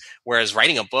exercise, whereas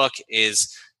writing a book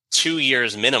is 2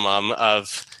 years minimum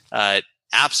of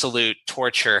absolute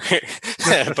torture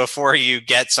before you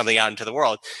get something out into the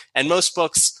world. And most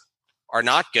books are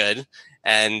not good.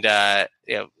 And I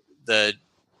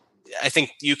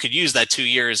think you could use that 2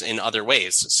 years in other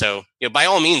ways. So by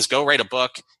all means, go write a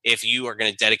book if you are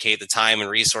going to dedicate the time and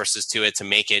resources to it to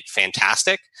make it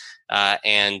fantastic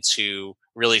and to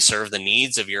really serve the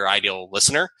needs of your ideal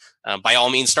listener. By all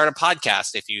means, start a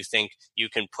podcast if you think you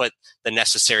can put the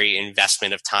necessary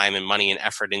investment of time and money and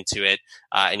effort into it,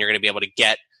 and you're going to be able to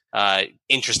get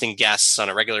interesting guests on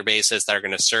a regular basis that are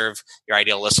going to serve your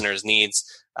ideal listeners' needs.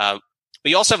 But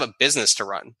you also have a business to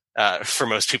run for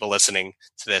most people listening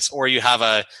to this, or you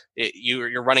have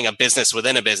you're running a business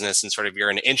within a business, and sort of you're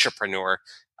an intrapreneur.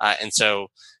 And so,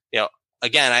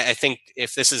 again, I think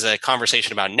if this is a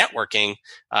conversation about networking,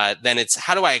 then it's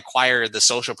how do I acquire the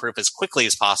social proof as quickly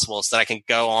as possible so that I can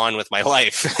go on with my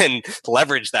life and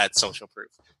leverage that social proof.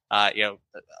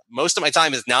 Most of my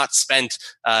time is not spent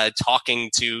talking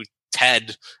to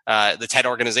TED, the TED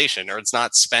organization, or it's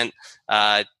not spent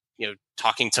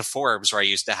talking to Forbes, where I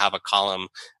used to have a column.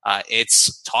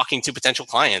 It's talking to potential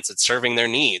clients. It's serving their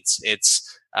needs.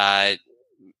 It's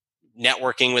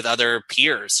networking with other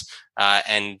peers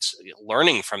and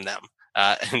learning from them.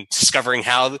 And discovering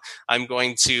how I'm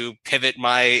going to pivot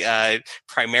my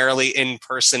primarily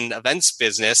in-person events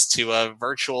business to a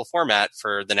virtual format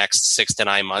for the next 6 to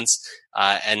 9 months,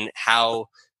 and how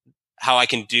I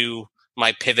can do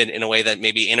my pivot in a way that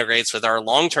maybe integrates with our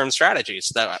long-term strategies,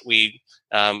 so that we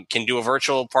can do a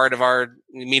virtual part of our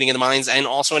meeting of the minds and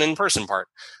also an in-person part.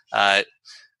 I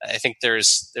think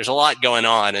there's a lot going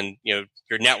on, and your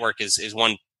network is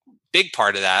one big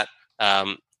part of that.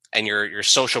 And your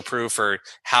social proof, or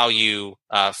how you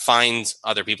find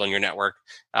other people in your network,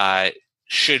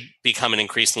 should become an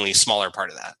increasingly smaller part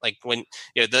of that. Like when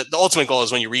the ultimate goal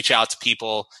is when you reach out to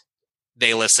people,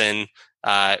 they listen.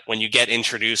 When you get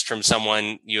introduced from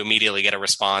someone, you immediately get a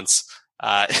response.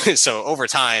 So over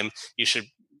time, you should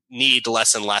need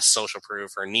less and less social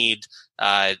proof, or need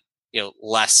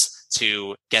less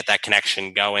to get that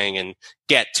connection going and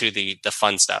get to the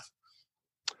fun stuff.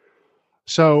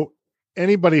 So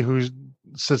anybody who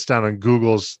sits down and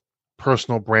Google's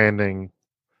personal branding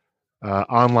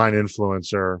online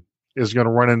influencer is going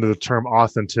to run into the term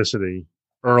authenticity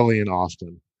early and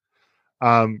often.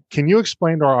 Can you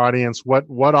explain to our audience what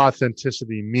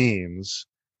authenticity means,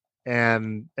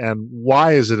 and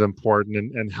why is it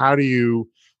important, and how do you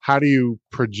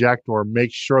project or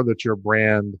make sure that your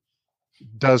brand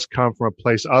does come from a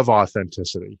place of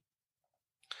authenticity?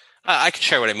 I can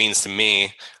share what it means to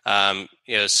me.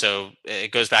 So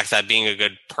it goes back to that being a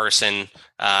good person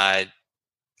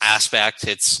aspect.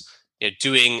 It's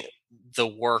doing the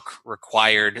work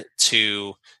required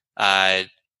to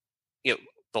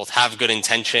both have good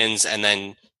intentions, and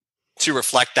then to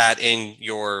reflect that in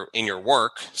your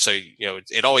work. So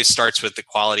it always starts with the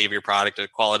quality of your product, the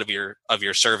quality of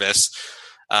your service.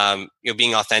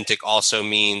 Being authentic also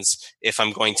means, if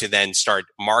I'm going to then start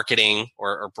marketing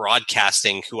or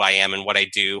broadcasting who I am and what I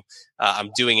do,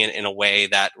 I'm doing it in a way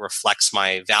that reflects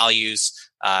my values.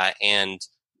 And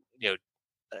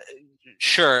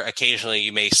sure, occasionally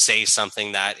you may say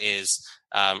something that is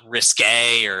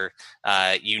risque or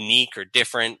unique or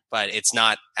different, but it's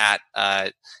not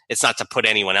to put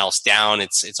anyone else down.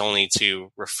 It's only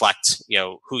to reflect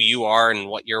who you are and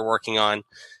what you're working on.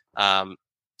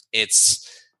 It's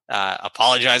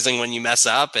apologizing when you mess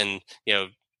up, and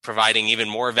providing even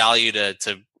more value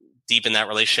to deepen that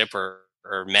relationship or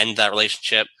mend that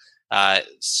relationship.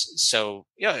 So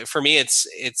for me,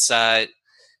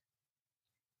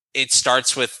 it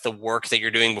starts with the work that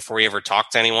you're doing before you ever talk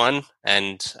to anyone,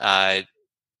 and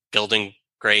building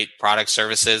great product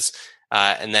services,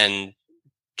 and then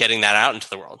getting that out into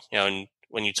the world. And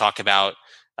when you talk about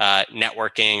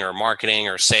networking or marketing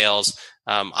or sales,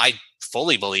 I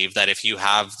fully believe that if you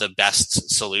have the best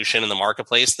solution in the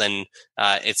marketplace, then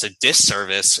it's a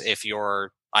disservice if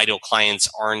your ideal clients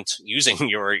aren't using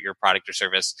your product or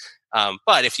service.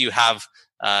 But if you have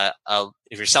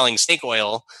if you're selling snake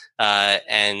oil,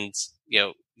 and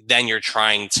then you're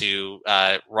trying to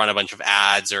run a bunch of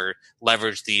ads or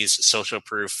leverage these social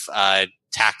proof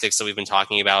tactics that we've been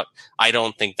talking about, I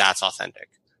don't think that's authentic.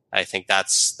 I think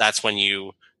that's when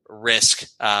you risk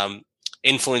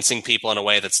influencing people in a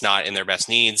way that's not in their best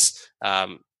needs.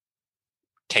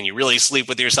 Can you really sleep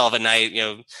with yourself at night?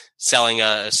 Selling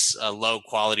a low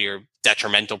quality or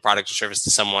detrimental product or service to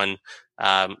someone.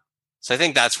 So I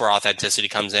think that's where authenticity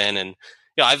comes in. And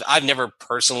I've never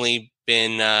personally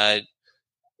been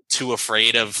too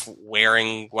afraid of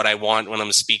wearing what I want when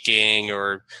I'm speaking,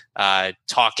 or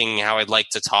talking how I'd like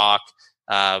to talk.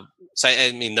 So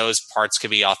I mean, those parts could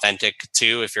be authentic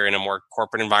too if you're in a more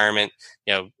corporate environment.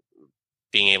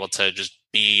 Being able to just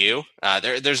be you.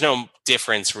 There's no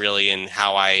difference really in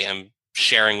how I am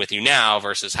sharing with you now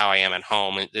versus how I am at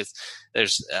home. I'm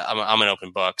an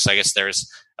open book, so I guess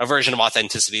there's a version of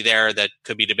authenticity there that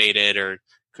could be debated or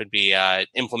could be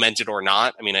implemented or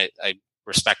not. I mean, I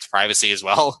respect privacy as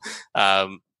well. I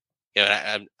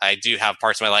do have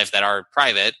parts of my life that are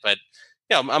private, but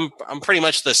I'm pretty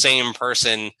much the same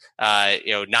person, 9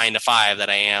 to 5 that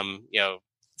I am,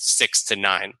 6 to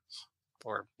 9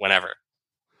 or whenever.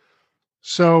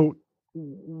 So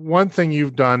one thing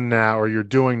you've done now, or you're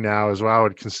doing now, is what I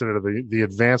would consider the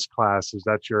advanced class, is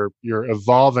that you're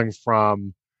evolving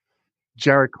from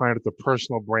Jared Kleinert, the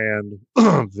personal brand,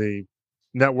 the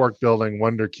network building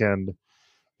wonderkind,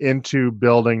 into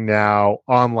building now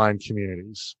online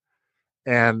communities.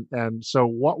 And so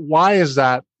why is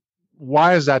that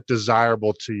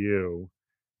desirable to you?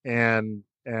 And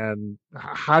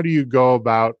how do you go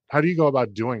about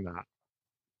doing that?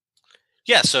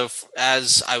 Yeah. So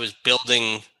as I was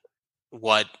building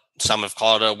what some have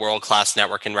called a world-class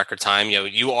network in record time,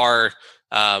 you are,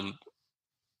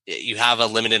 you have a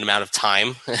limited amount of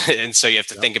time. And so you have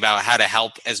to think about how to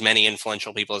help as many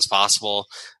influential people as possible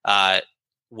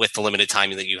with the limited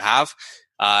time that you have.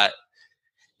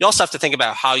 You also have to think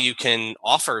about how you can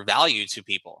offer value to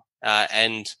people.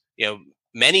 And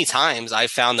many times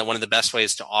I've found that one of the best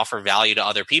ways to offer value to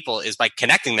other people is by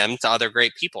connecting them to other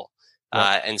great people.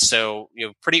 And so,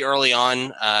 pretty early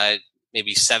on,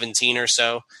 maybe 17 or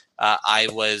so, I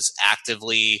was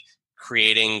actively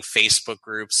creating Facebook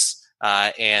groups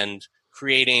and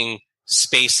creating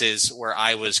spaces where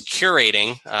I was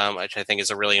curating, which I think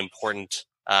is a really important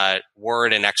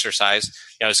word and exercise.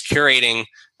 I was curating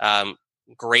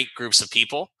great groups of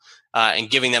people and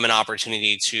giving them an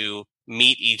opportunity to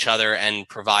meet each other and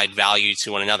provide value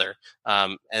to one another.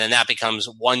 And then that becomes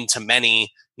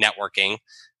one-to-many networking.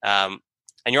 And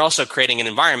you're also creating an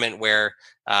environment where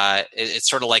it's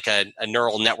sort of like a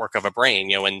neural network of a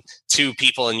brain. When two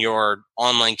people in your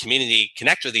online community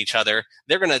connect with each other,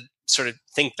 they're going to sort of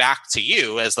think back to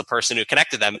you as the person who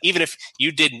connected them, even if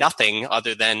you did nothing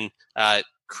other than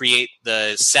create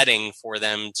the setting for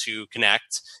them to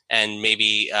connect and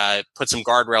maybe put some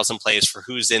guardrails in place for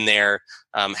who's in there,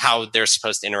 how they're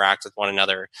supposed to interact with one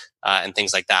another, and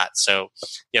things like that. So,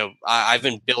 I've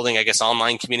been building, I guess,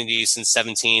 online communities since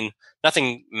 17.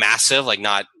 Nothing massive, like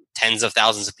not tens of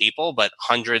thousands of people, but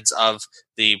hundreds of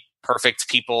the perfect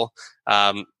people.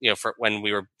 For when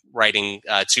we were writing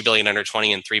 2 billion under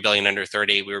 20 and 3 billion under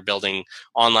 30, we were building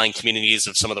online communities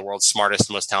of some of the world's smartest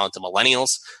and most talented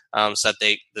millennials, so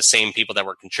that the same people that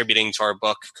were contributing to our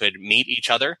book could meet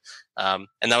each other. And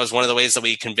that was one of the ways that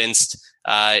we convinced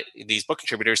these book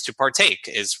contributors to partake.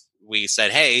 Is we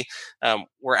said, hey,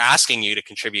 we're asking you to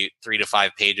contribute 3 to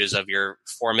 5 pages of your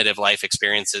formative life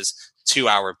experiences to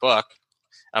our book.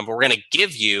 But we're going to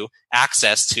give you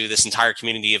access to this entire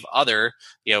community of other,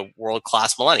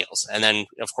 world-class millennials. And then,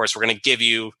 of course, we're going to give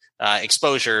you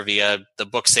exposure via the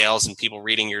book sales and people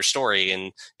reading your story.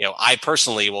 And, I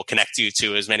personally will connect you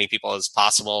to as many people as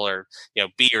possible, or,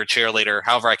 be your cheerleader.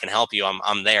 However I can help you,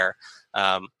 I'm there.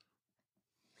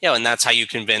 And that's how you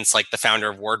convince like the founder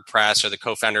of WordPress or the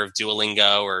co-founder of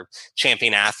Duolingo or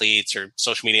champion athletes or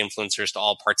social media influencers to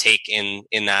all partake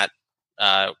in that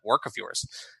work of yours.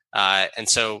 And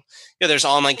so, there's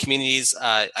online communities.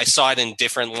 I saw it in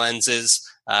different lenses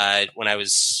when I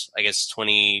was, I guess,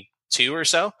 22 or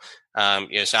so.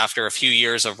 So after a few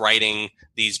years of writing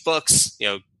these books,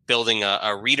 building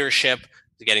a readership,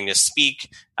 getting to speak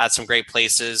at some great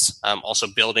places, also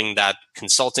building that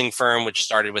consulting firm, which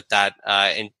started with that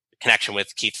in connection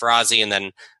with Keith Ferrazzi. And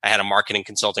then I had a marketing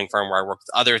consulting firm where I worked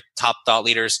with other top thought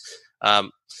leaders.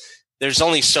 There's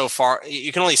only so far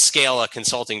you can only scale a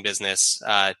consulting business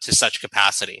to such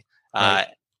capacity. Right.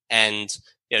 And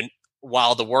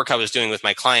while the work I was doing with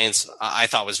my clients I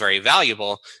thought was very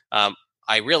valuable,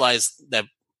 I realized that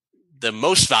the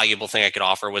most valuable thing I could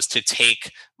offer was to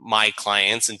take my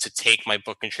clients and to take my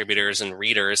book contributors and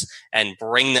readers and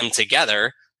bring them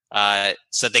together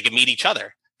so that they could meet each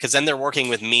other. Because then they're working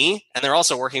with me and they're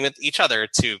also working with each other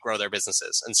to grow their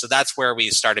businesses. And so that's where we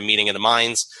started Meeting of the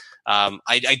Minds.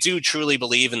 I do truly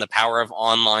believe in the power of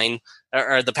online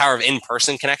or the power of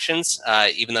in-person connections,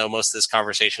 even though most of this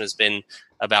conversation has been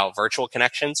about virtual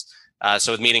connections.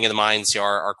 So with Meeting of the Minds,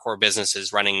 our core business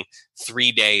is running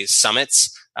 3-day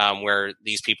summits where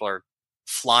these people are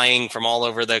flying from all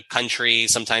over the country,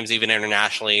 sometimes even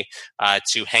internationally,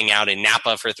 to hang out in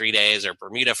Napa for 3 days or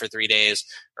Bermuda for 3 days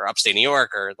or upstate New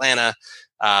York or Atlanta.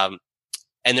 And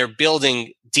they're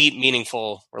building deep,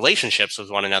 meaningful relationships with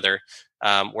one another,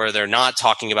 where they're not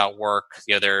talking about work.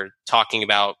 They're talking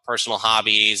about personal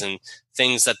hobbies and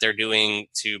things that they're doing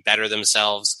to better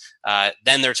themselves.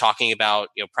 Then they're talking about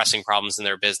pressing problems in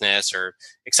their business or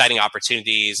exciting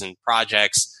opportunities and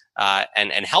projects,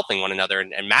 and helping one another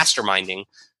and masterminding.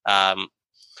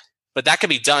 But that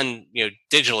could be done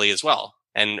digitally as well.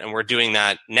 And we're doing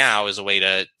that now as a way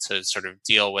to sort of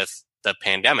deal with the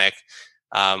pandemic.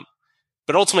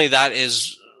 But ultimately, that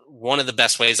is one of the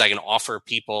best ways I can offer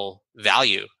people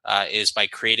value, is by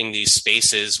creating these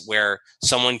spaces where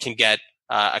someone can get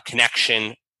a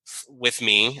connection with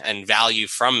me and value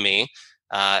from me.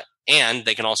 And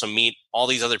they can also meet all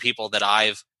these other people that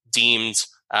I've deemed,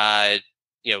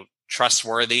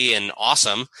 trustworthy and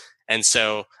awesome. And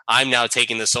so I'm now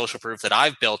taking the social proof that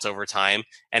I've built over time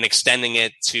and extending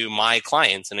it to my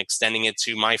clients and extending it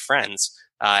to my friends,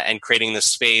 and creating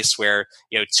this space where,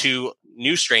 two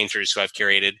new strangers who I've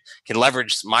curated can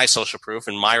leverage my social proof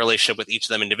and my relationship with each of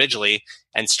them individually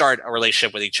and start a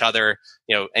relationship with each other,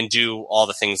 and do all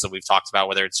the things that we've talked about,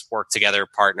 whether it's work together,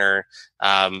 partner,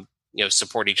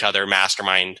 support each other,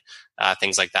 mastermind,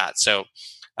 things like that. So,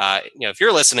 if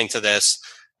you're listening to this,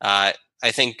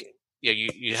 I think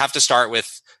you have to start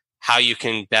with how you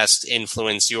can best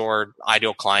influence your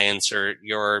ideal clients or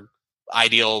your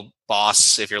ideal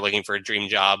boss if you're looking for a dream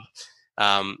job.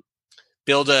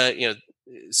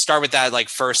 Start with that like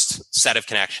first set of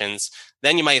connections.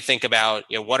 Then you might think about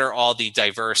what are all the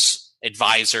diverse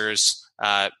advisors,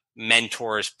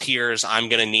 mentors, peers I'm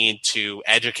going to need to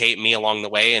educate me along the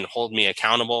way and hold me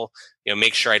accountable.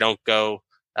 Make sure I don't go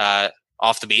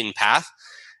off the beaten path.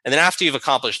 And then after you've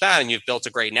accomplished that and you've built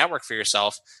a great network for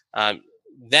yourself,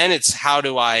 then it's how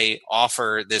do I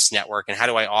offer this network and how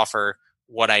do I offer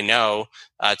what I know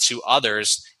to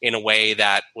others in a way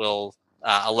that will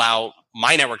allow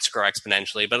my network to grow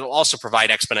exponentially, but it'll also provide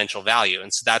exponential value.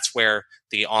 And so that's where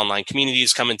the online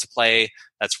communities come into play.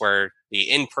 That's where the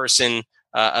in-person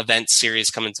event series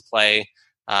come into play,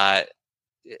 and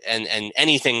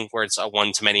anything where it's a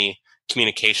one-to-many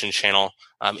communication channel,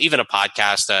 even a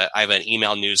podcast. I have an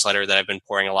email newsletter that I've been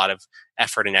pouring a lot of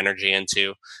effort and energy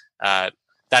into.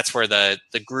 That's where the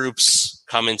groups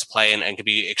come into play and can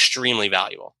be extremely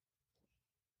valuable.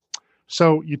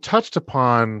 So you touched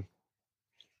upon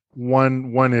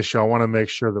one issue I want to make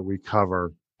sure that we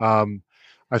cover.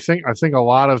 I think a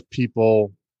lot of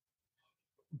people,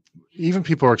 even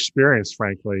people who are experienced,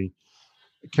 frankly,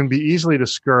 can be easily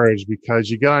discouraged because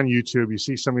you get on YouTube, you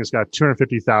see somebody that's got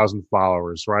 250,000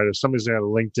 followers, right? If somebody's got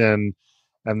LinkedIn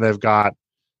and they've got,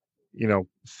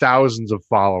 thousands of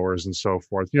followers and so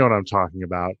forth, you know what I'm talking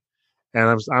about.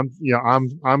 And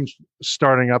I'm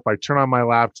starting up. I turn on my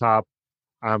laptop.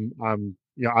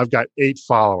 I've got 8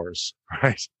 followers,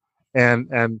 right?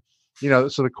 And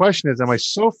so the question is, am I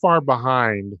so far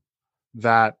behind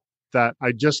that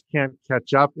I just can't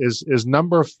catch up? Is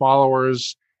number of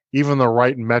followers even the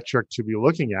right metric to be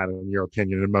looking at, in your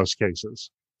opinion, in most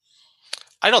cases?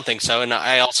 I don't think so. And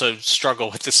I also struggle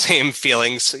with the same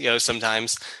feelings,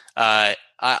 sometimes. I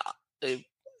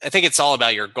think it's all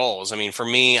about your goals. I mean, for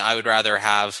me, I would rather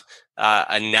have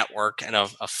a network and a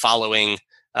following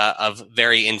of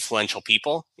very influential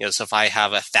people. So if I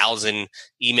have 1,000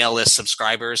 email list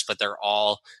subscribers, but they're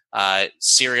all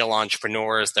serial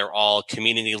entrepreneurs, they're all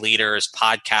community leaders,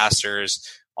 podcasters,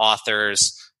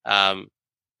 authors,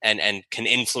 and can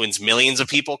influence millions of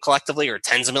people collectively or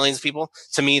tens of millions of people,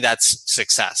 to me, that's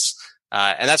success.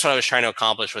 And that's what I was trying to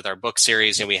accomplish with our book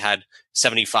series. And we had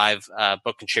 75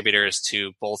 book contributors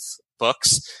to both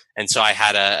books. And so I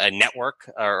had a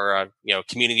network or a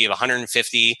community of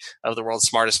 150 of the world's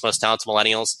smartest, most talented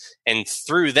millennials. And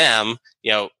through them,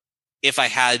 if I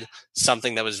had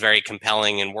something that was very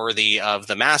compelling and worthy of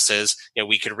the masses,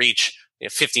 we could reach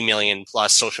 50 million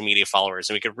plus social media followers,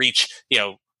 and we could reach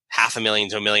 500,000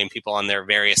 to 1 million people on their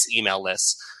various email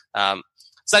lists.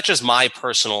 So that's just my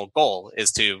personal goal,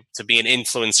 is to be an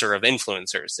influencer of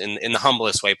influencers in the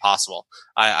humblest way possible.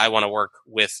 I want to work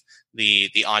with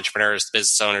the entrepreneurs, the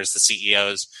business owners, the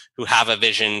CEOs who have a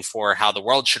vision for how the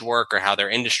world should work or how their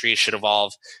industry should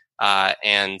evolve.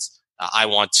 And I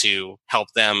want to help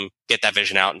them get that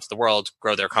vision out into the world,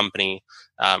 grow their company,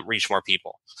 reach more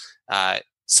people.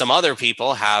 Some other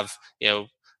people have,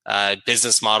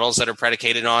 business models that are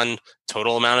predicated on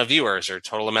total amount of viewers or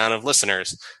total amount of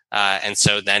listeners. And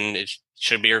so then it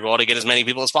should be your goal to get as many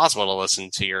people as possible to listen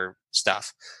to your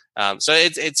stuff. So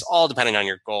it's all depending on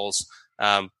your goals.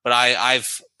 But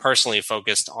I've personally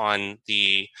focused on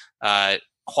the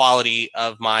quality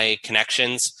of my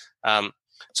connections.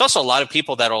 There's also a lot of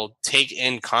people that'll take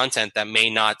in content that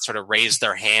may not sort of raise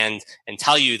their hand and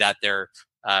tell you that they're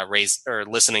raised or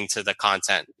listening to the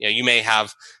content. You may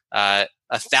have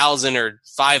 1,000 or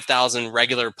 5,000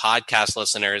 regular podcast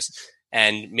listeners,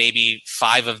 and maybe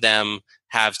 5 of them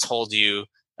have told you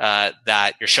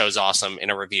that your show's awesome in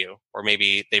a review, or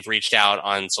maybe they've reached out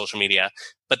on social media,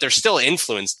 but they're still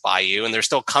influenced by you and they're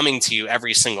still coming to you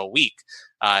every single week.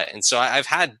 And so I've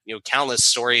had countless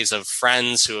stories of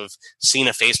friends who have seen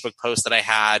a Facebook post that I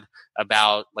had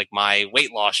about like my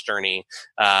weight loss journey,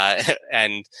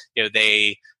 and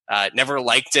they never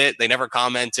liked it. They never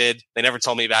commented. They never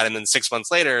told me about it. And then 6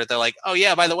 months later, they're like, "Oh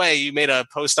yeah, by the way, you made a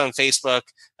post on Facebook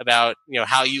about,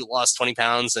 how you lost 20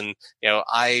 pounds. And,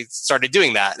 I started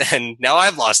doing that and now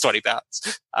I've lost 20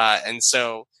 pounds." And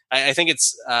so I think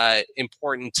it's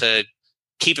important to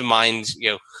keep in mind,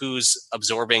 who's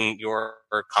absorbing your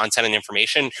content and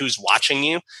information, who's watching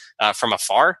you from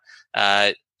afar,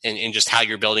 and just how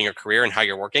you're building your career and how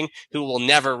you're working, who will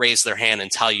never raise their hand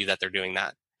and tell you that they're doing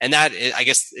that. And that, I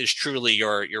guess, is truly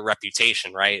your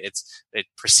reputation, right? It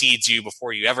precedes you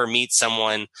before you ever meet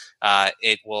someone.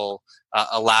 It will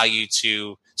allow you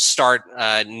to start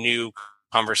new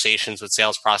conversations with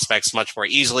sales prospects much more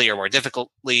easily or more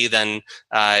difficultly than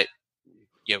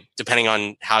depending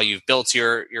on how you've built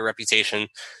your reputation.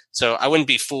 So I wouldn't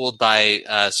be fooled by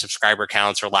subscriber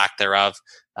counts or lack thereof.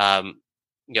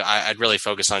 I'd really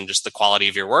focus on just the quality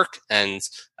of your work and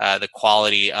the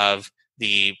quality of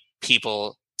the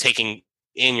people taking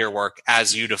in your work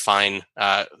as you define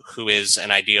who is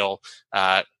an ideal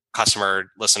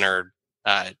customer, listener,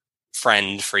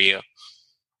 friend for you.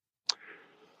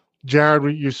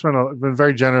 Jared, you've been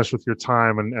very generous with your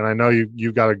time, and I know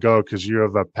you got to go because you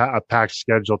have a packed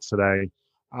schedule today.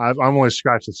 I've only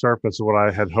scratched the surface of what I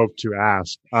had hoped to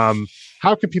ask.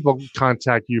 How can people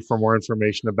contact you for more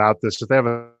information about this? If they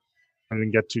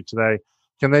haven't get to today,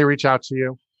 can they reach out to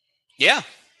you? Yeah.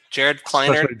 Jared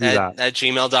Kleinert at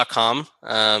gmail.com.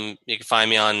 You can find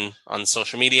me on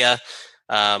social media.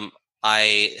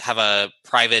 I have a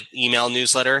private email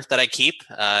newsletter that I keep,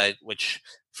 which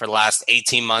for the last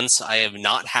 18 months, I have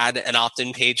not had an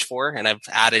opt-in page for, and I've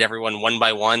added everyone one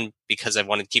by one because I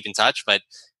wanted to keep in touch. But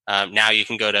now you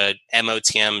can go to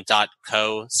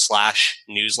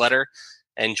motm.co/newsletter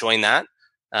and join that.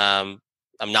 I'm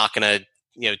not going to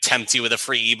tempt you with a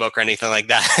free ebook or anything like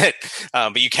that.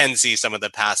 But you can see some of the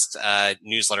past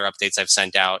newsletter updates I've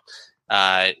sent out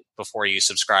before you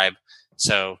subscribe.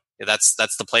 So that's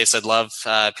the place I'd love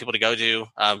people to go to.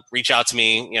 Reach out to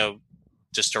me,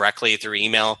 just directly through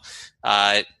email.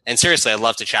 And seriously, I'd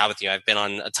love to chat with you. I've been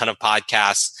on a ton of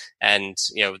podcasts, and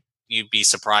you'd be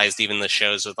surprised, even the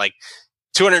shows with like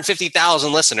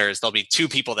 250,000 listeners, there'll be 2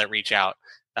 people that reach out.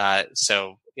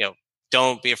 So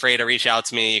don't be afraid to reach out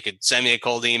to me. You could send me a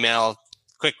cold email,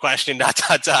 quick question, ...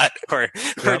 or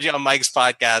heard you on Mike's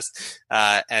podcast,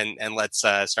 and let's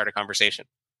start a conversation.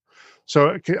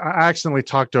 So I accidentally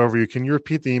talked over you. Can you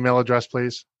repeat the email address,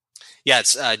 please? Yeah,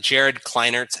 it's Jared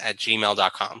Kleinert at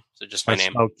gmail.com. So just my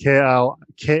name. KLEINERT.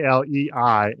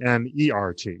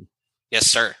 Yes,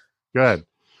 sir. Good.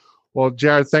 Well,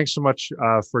 Jared, thanks so much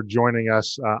for joining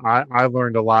us. I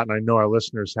learned a lot, and I know our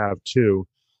listeners have too.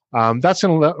 That's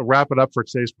going to wrap it up for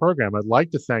today's program. I'd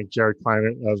like to thank Jared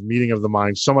Kleinert of Meeting of the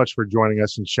Mind so much for joining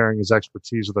us and sharing his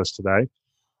expertise with us today.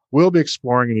 We'll be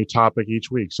exploring a new topic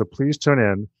each week, so please tune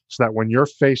in so that when you're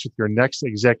faced with your next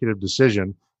executive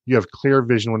decision, you have clear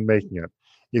vision when making it.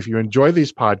 If you enjoy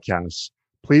these podcasts,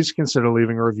 please consider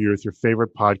leaving a review with your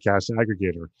favorite podcast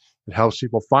aggregator. It helps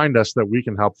people find us so that we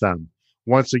can help them.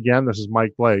 Once again, this is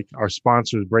Mike Blake. Our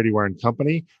sponsor is Brady Ware &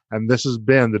 Company, and this has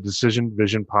been the Decision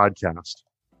Vision Podcast.